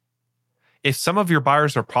learn. If some of your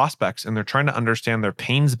buyers are prospects and they're trying to understand their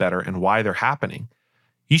pains better and why they're happening,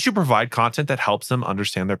 you should provide content that helps them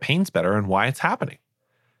understand their pains better and why it's happening.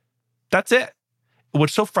 That's it.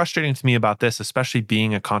 What's so frustrating to me about this, especially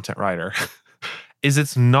being a content writer, is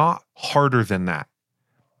it's not harder than that.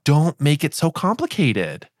 Don't make it so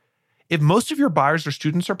complicated. If most of your buyers are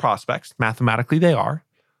students or prospects, mathematically they are,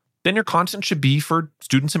 then your content should be for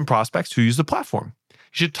students and prospects who use the platform. You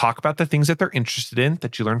should talk about the things that they're interested in,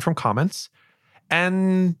 that you learn from comments,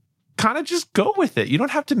 and kind of just go with it. You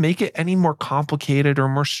don't have to make it any more complicated or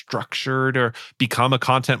more structured or become a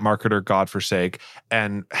content marketer, God forsake,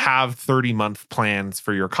 and have 30-month plans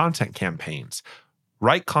for your content campaigns.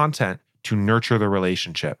 Write content to nurture the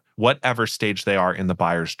relationship, whatever stage they are in the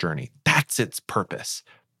buyer's journey. That's its purpose.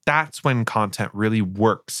 That's when content really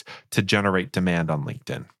works to generate demand on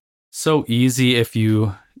LinkedIn. So easy if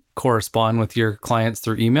you correspond with your clients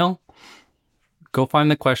through email. Go find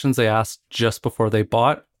the questions they asked just before they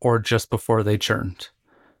bought or just before they churned.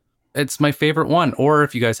 It's my favorite one. Or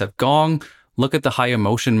if you guys have Gong, look at the high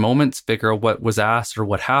emotion moments, figure out what was asked or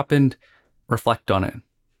what happened, reflect on it.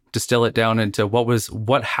 Distill it down into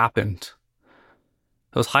what happened.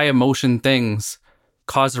 Those high emotion things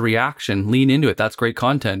cause a reaction, lean into it. That's great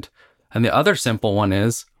content. And the other simple one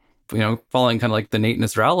is, following kind of like the Nate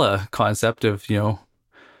Nasrallah concept of, you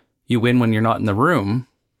win when you're not in the room,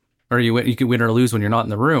 or you can win or lose when you're not in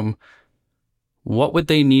the room. What would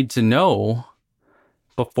they need to know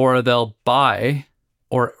before they'll buy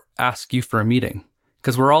or ask you for a meeting?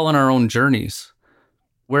 Because we're all on our own journeys.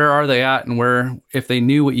 Where are they at? And where, if they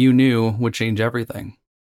knew what you knew, would change everything.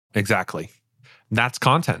 Exactly. That's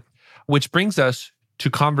content, which brings us to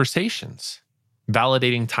conversations,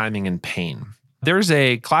 validating timing and pain. There's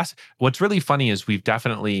a class. What's really funny is we've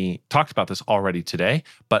definitely talked about this already today,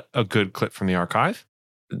 but a good clip from the archive.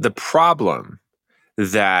 The problem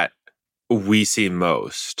that we see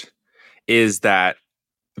most is that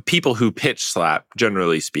people who pitch slap,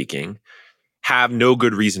 generally speaking, have no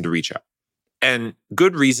good reason to reach out. And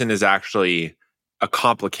good reason is actually a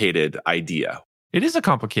complicated idea. It is a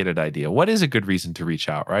complicated idea. What is a good reason to reach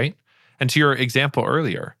out, right? And to your example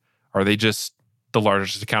earlier, are they just the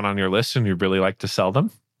largest account on your list and you'd really like to sell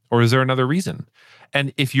them? Or is there another reason?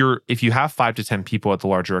 And if you have 5 to 10 people at the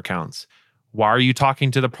larger accounts, why are you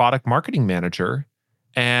talking to the product marketing manager?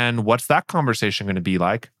 And what's that conversation going to be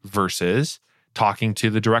like versus talking to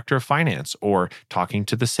the director of finance or talking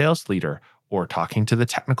to the sales leader or talking to the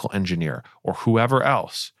technical engineer or whoever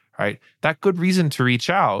else, right? That good reason to reach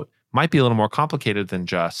out might be a little more complicated than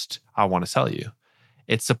just, I want to sell you.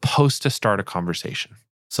 It's supposed to start a conversation.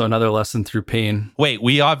 So another lesson through pain. Wait,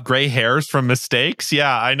 we have gray hairs from mistakes?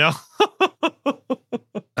 Yeah, I know.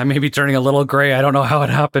 I may be turning a little gray. I don't know how it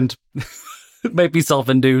happened. It might be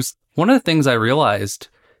self-induced. One of the things I realized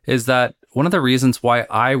is that one of the reasons why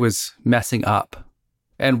I was messing up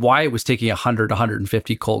and why it was taking 100,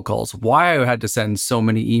 150 cold calls, why I had to send so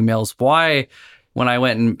many emails, why when I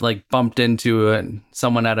went and bumped into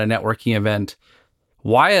someone at a networking event,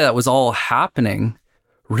 why that was all happening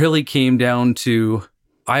really came down to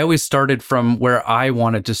I always started from where I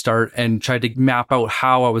wanted to start and tried to map out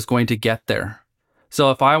how I was going to get there.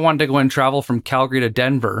 So if I wanted to go and travel from Calgary to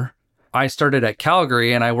Denver, I started at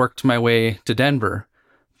Calgary and I worked my way to Denver.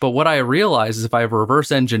 But what I realized is if I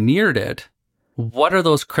reverse engineered it, what are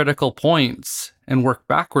those critical points and work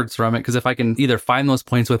backwards from it? Because if I can either find those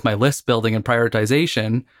points with my list building and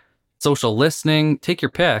prioritization, social listening, take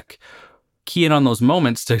your pick, key in on those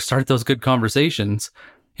moments to start those good conversations.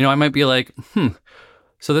 I might be like,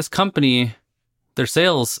 so this company, their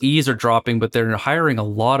sales E's are dropping, but they're hiring a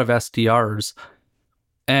lot of SDRs.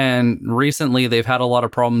 And recently they've had a lot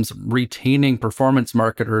of problems retaining performance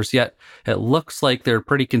marketers, yet it looks like they're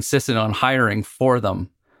pretty consistent on hiring for them.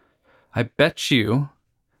 I bet you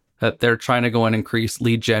that they're trying to go and increase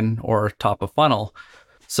lead gen or top of funnel.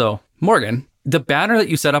 So Morgan, the banner that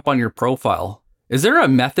you set up on your profile, is there a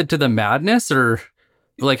method to the madness or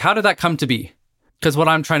how did that come to be? Because what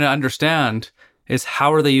I'm trying to understand is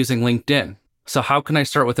how are they using LinkedIn? So how can I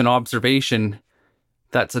start with an observation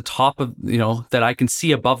that's a top of, that I can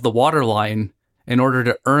see above the waterline in order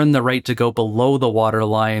to earn the right to go below the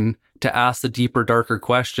waterline to ask the deeper, darker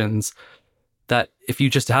questions that if you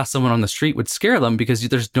just ask someone on the street would scare them because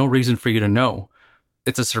there's no reason for you to know.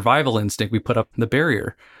 It's a survival instinct. We put up the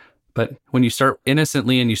barrier. But when you start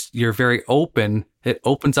innocently and you're very open, it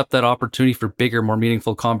opens up that opportunity for bigger, more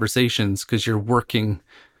meaningful conversations because you're working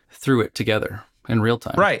through it together in real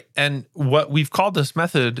time. Right. And what we've called this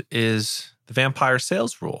method is the vampire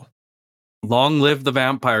sales rule. Long live the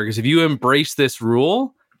vampire. Because if you embrace this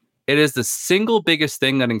rule, it is the single biggest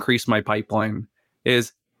thing that increased my pipeline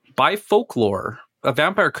is by folklore, a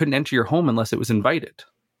vampire couldn't enter your home unless it was invited.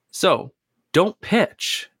 So don't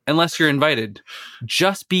pitch unless you're invited.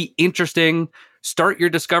 Just be interesting. Start your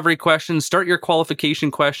discovery questions, start your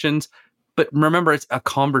qualification questions. But remember, it's a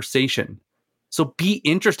conversation. So be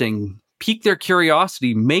interesting. Pique their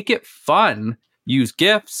curiosity. Make it fun. Use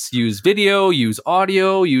GIFs, use video, use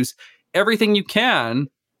audio, use everything you can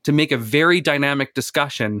to make a very dynamic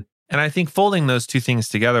discussion. And I think folding those two things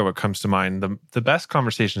together, what comes to mind, the best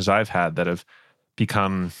conversations I've had that have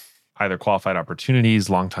become either qualified opportunities,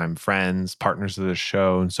 longtime friends, partners of the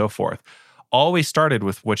show, and so forth, always started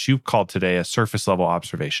with what you've called today a surface level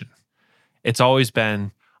observation. It's always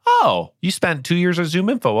been, oh, you spent 2 years at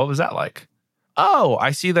ZoomInfo. What was that like? Oh,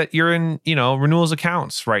 I see that you're in, renewals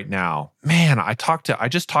accounts right now. Man, I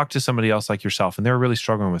just talked to somebody else like yourself and they're really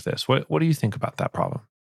struggling with this. What do you think about that problem?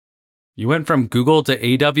 You went from Google to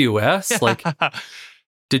AWS?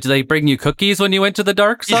 Did they bring you cookies when you went to the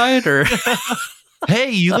dark side or?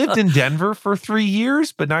 Hey, you lived in Denver for 3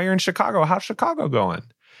 years, but now you're in Chicago. How's Chicago going?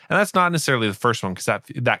 And that's not necessarily the first one because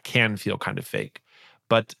that can feel kind of fake.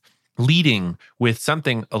 But leading with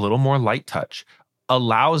something a little more light touch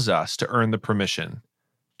allows us to earn the permission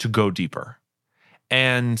to go deeper.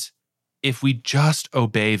 And if we just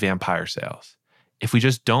obey vampire sales, if we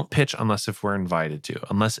just don't pitch unless if we're invited to,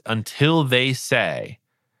 until they say,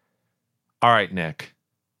 all right, Nick,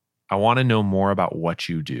 I want to know more about what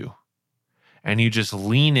you do. And you just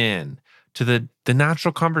lean in to the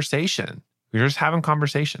natural conversation. You're just having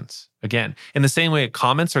conversations. Again, in the same way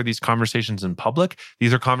comments are these conversations in public,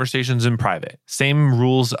 these are conversations in private. Same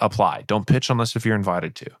rules apply. Don't pitch unless if you're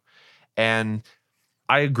invited to. And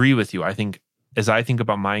I agree with you. I think as I think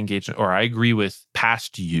about my engagement, or I agree with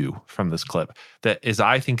past you from this clip, that as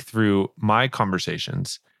I think through my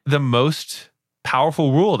conversations, the most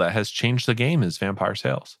powerful rule that has changed the game is vampire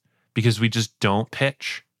sales, because we just don't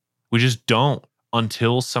pitch. We just don't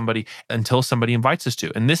until somebody invites us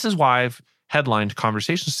to. And this is why I've headlined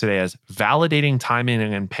conversations today as validating timing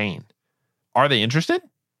and pain. Are they interested?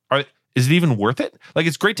 Is it even worth it? Like,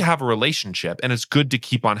 it's great to have a relationship and it's good to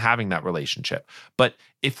keep on having that relationship. But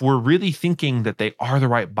if we're really thinking that they are the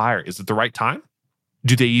right buyer, is it the right time?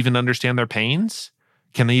 Do they even understand their pains?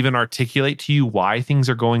 Can they even articulate to you why things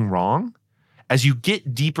are going wrong? As you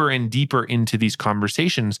get deeper and deeper into these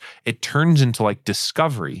conversations, it turns into like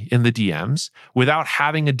discovery in the DMs without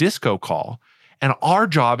having a disco call. And our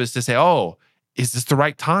job is to say, oh, is this the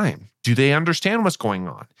right time? Do they understand what's going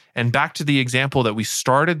on? And back to the example that we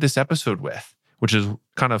started this episode with, which is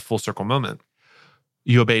kind of full circle moment.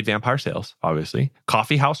 You obeyed vampire sales, obviously.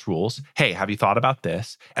 Coffee house rules. Hey, have you thought about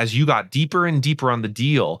this? As you got deeper and deeper on the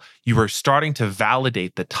deal, you were starting to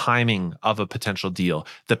validate the timing of a potential deal,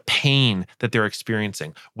 the pain that they're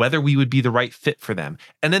experiencing, whether we would be the right fit for them.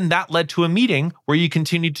 And then that led to a meeting where you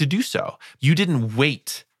continued to do so. You didn't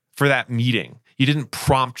wait for that meeting. You didn't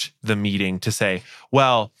prompt the meeting to say,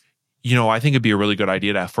 well, I think it'd be a really good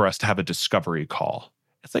idea for us to have a discovery call.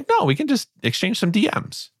 It's like, no, we can just exchange some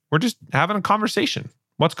DMs. We're just having a conversation.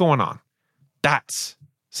 What's going on? That's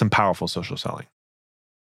some powerful social selling.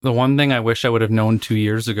 The one thing I wish I would have known 2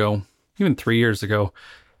 years ago, even 3 years ago,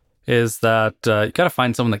 is that you got to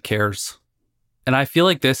find someone that cares. And I feel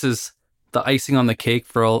like this is the icing on the cake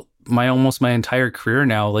for almost my entire career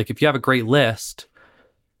now. Like, if you have a great list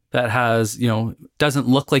that has, doesn't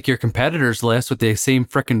look like your competitor's list with the same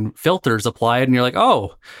freaking filters applied, and you're like,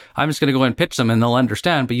 oh, I'm just going to go and pitch them and they'll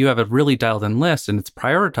understand, but you have a really dialed in list and it's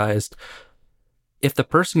prioritized. If the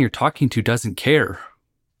person you're talking to doesn't care,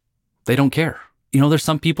 they don't care. There's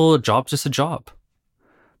some people, a job's just a job.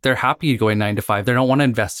 They're happy going 9 to 5. They don't want to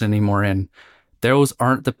invest anymore in. Those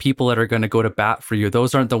aren't the people that are going to go to bat for you.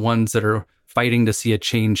 Those aren't the ones that are fighting to see a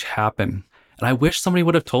change happen. And I wish somebody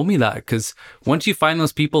would have told me that, because once you find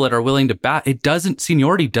those people that are willing to bat,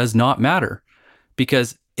 seniority does not matter.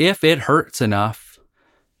 Because if it hurts enough,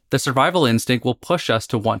 the survival instinct will push us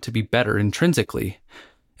to want to be better intrinsically.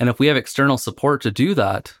 And if we have external support to do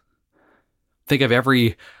that, think of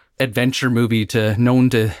every adventure movie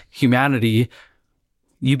known to humanity.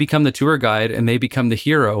 You become the tour guide and they become the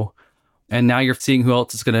hero. And now you're seeing who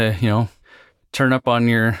else is going to, turn up on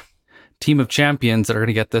your team of champions that are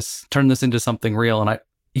going to turn this into something real. And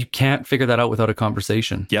you can't figure that out without a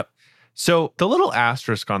conversation. Yep. So the little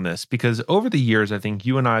asterisk on this, because over the years, I think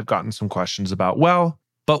you and I have gotten some questions about, well,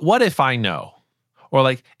 but what if I know? Or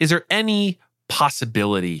like, is there any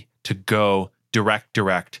possibility to go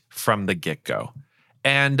direct from the get-go?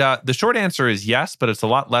 And the short answer is yes, but it's a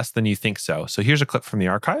lot less than you think so. So here's a clip from the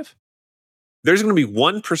archive. There's going to be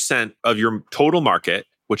 1% of your total market,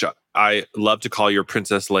 which I love to call your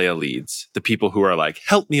Princess Leia leads, the people who are like,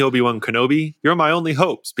 help me, Obi-Wan Kenobi. You're my only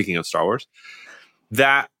hope, speaking of Star Wars,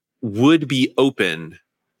 that would be open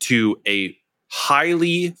to a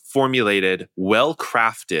highly formulated,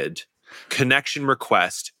 well-crafted connection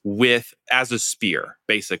request as a spear,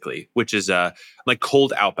 basically, which is a like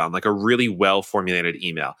cold outbound, like a really well-formulated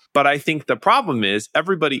email. But I think the problem is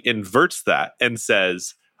everybody inverts that and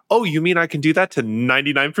says, oh, you mean I can do that to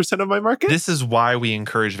 99% of my market? This is why we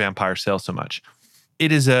encourage vampire sales so much.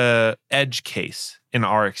 It is a edge case in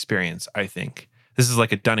our experience, I think. This is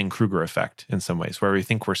like a Dunning-Kruger effect in some ways, where we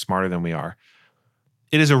think we're smarter than we are.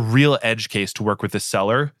 It is a real edge case to work with a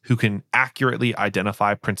seller who can accurately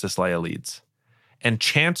identify Princess Leia leads. And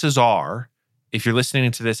chances are, if you're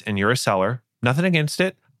listening to this and you're a seller, nothing against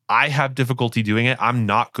it. I have difficulty doing it. I'm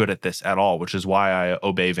not good at this at all, which is why I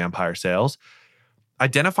obey vampire sales.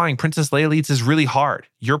 Identifying Princess Leia leads is really hard.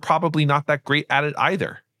 You're probably not that great at it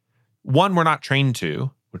either. One, we're not trained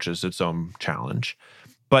to, which is its own challenge.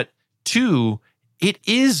 But two, it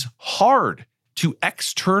is hard to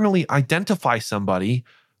externally identify somebody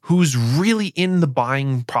who's really in the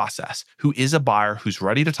buying process, who is a buyer, who's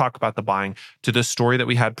ready to talk about the buying. To the story that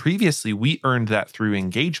we had previously, we earned that through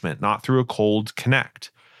engagement, not through a cold connect.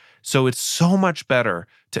 So it's so much better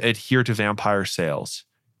to adhere to vampire sales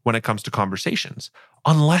when it comes to conversations,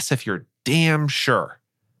 unless if you're damn sure.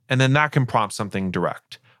 And then that can prompt something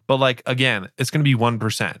direct. But like, again, it's going to be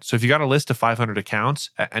 1%. So if you got a list of 500 accounts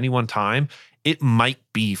at any one time, it might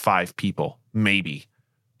be 5 people, maybe.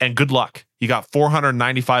 And good luck. You got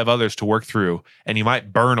 495 others to work through, and you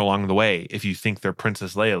might burn along the way if you think they're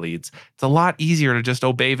Princess Leia leads. It's a lot easier to just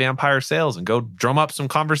obey vampire sales and go drum up some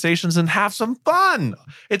conversations and have some fun.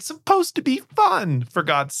 It's supposed to be fun, for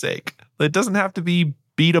God's sake. It doesn't have to be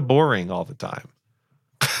beta boring all the time.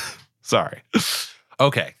 Sorry.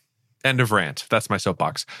 Okay. End of rant. That's my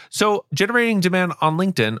soapbox. So generating demand on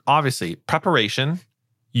LinkedIn, obviously, preparation.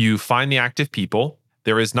 You find the active people.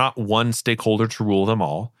 There is not one stakeholder to rule them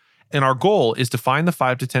all. And our goal is to find the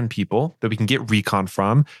 5 to 10 people that we can get recon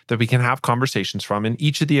from, that we can have conversations from in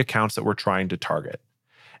each of the accounts that we're trying to target.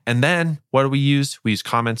 And then what do we use? We use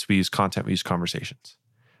comments, we use content, we use conversations.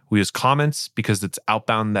 We use comments because it's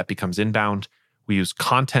outbound that becomes inbound. We use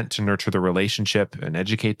content to nurture the relationship and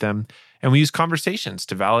educate them. And we use conversations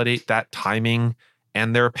to validate that timing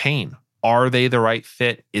and their pain. Are they the right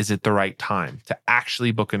fit? Is it the right time to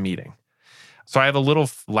actually book a meeting? So I have a little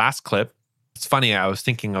last clip. It's funny, I was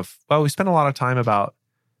thinking of, we spent a lot of time about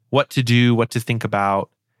what to do, what to think about.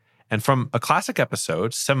 And from a classic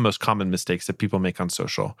episode, 7 most common mistakes that people make on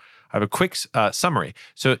social, I have a quick summary.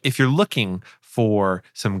 So if you're looking for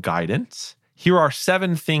some guidance, here are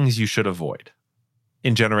 7 things you should avoid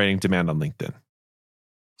in generating demand on LinkedIn.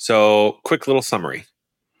 So quick little summary.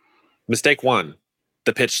 Mistake 1,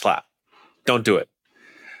 the pitch slap. Don't do it.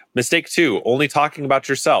 Mistake 2, only talking about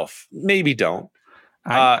yourself. Maybe don't.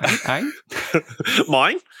 Mine?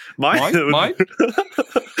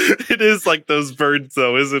 It is like those birds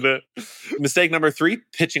though, isn't it? Mistake number 3,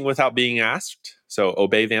 pitching without being asked. So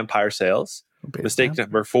obey vampire sales. Mistake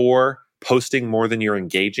number 4, posting more than you're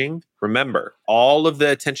engaging. Remember, all of the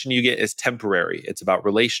attention you get is temporary. It's about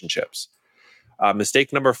relationships.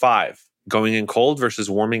 Mistake number 5, going in cold versus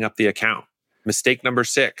warming up the account. Mistake number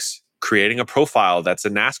 6, creating a profile that's a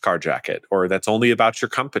NASCAR jacket or that's only about your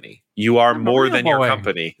company. You are more than your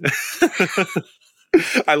company.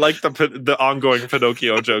 I like the ongoing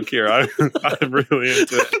Pinocchio joke here. I'm really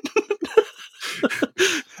into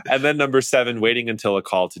it. And then number 7, waiting until a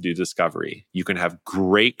call to do discovery. You can have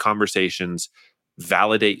great conversations,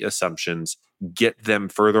 validate assumptions, get them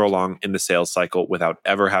further along in the sales cycle without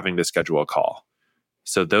ever having to schedule a call.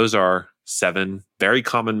 So those are 7 very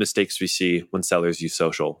common mistakes we see when sellers use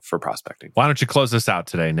social for prospecting. Why don't you close this out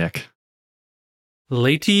today, Nick?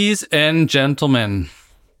 Ladies and gentlemen,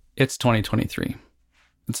 it's 2023.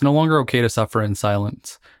 It's no longer okay to suffer in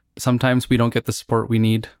silence. Sometimes we don't get the support we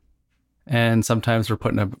need, and sometimes we're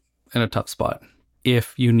put in a tough spot.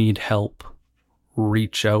 If you need help,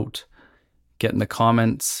 reach out, get in the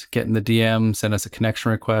comments, get in the DM, send us a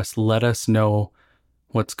connection request, let us know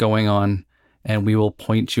what's going on, and we will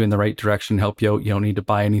point you in the right direction, help you out. You don't need to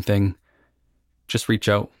buy anything. Just reach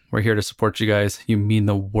out. We're here to support you guys. You mean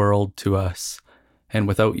the world to us. And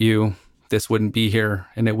without you, this wouldn't be here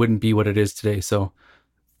and it wouldn't be what it is today. So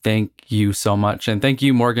thank you so much. And thank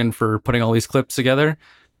you, Morgan, for putting all these clips together.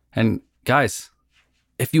 And guys,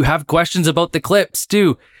 if you have questions about the clips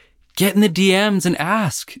too, get in the DMs and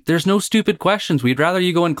ask. There's no stupid questions. We'd rather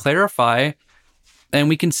you go and clarify, and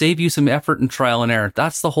we can save you some effort and trial and error.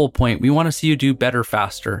 That's the whole point. We want to see you do better,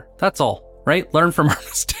 faster. That's all, right? Learn from our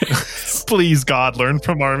mistakes. Please, God, learn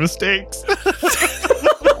from our mistakes.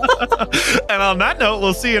 And on that note,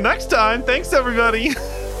 we'll see you next time. Thanks, everybody.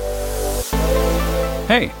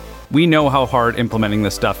 Hey, we know how hard implementing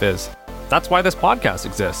this stuff is. That's why this podcast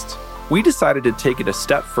exists. We decided to take it a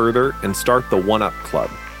step further and start the One Up Club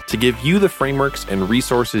to give you the frameworks and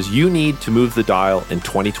resources you need to move the dial in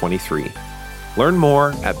 2023. Learn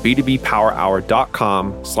more at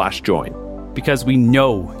b2bpowerhour.com/join. Because we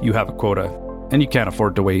know you have a quota and you can't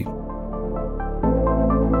afford to wait.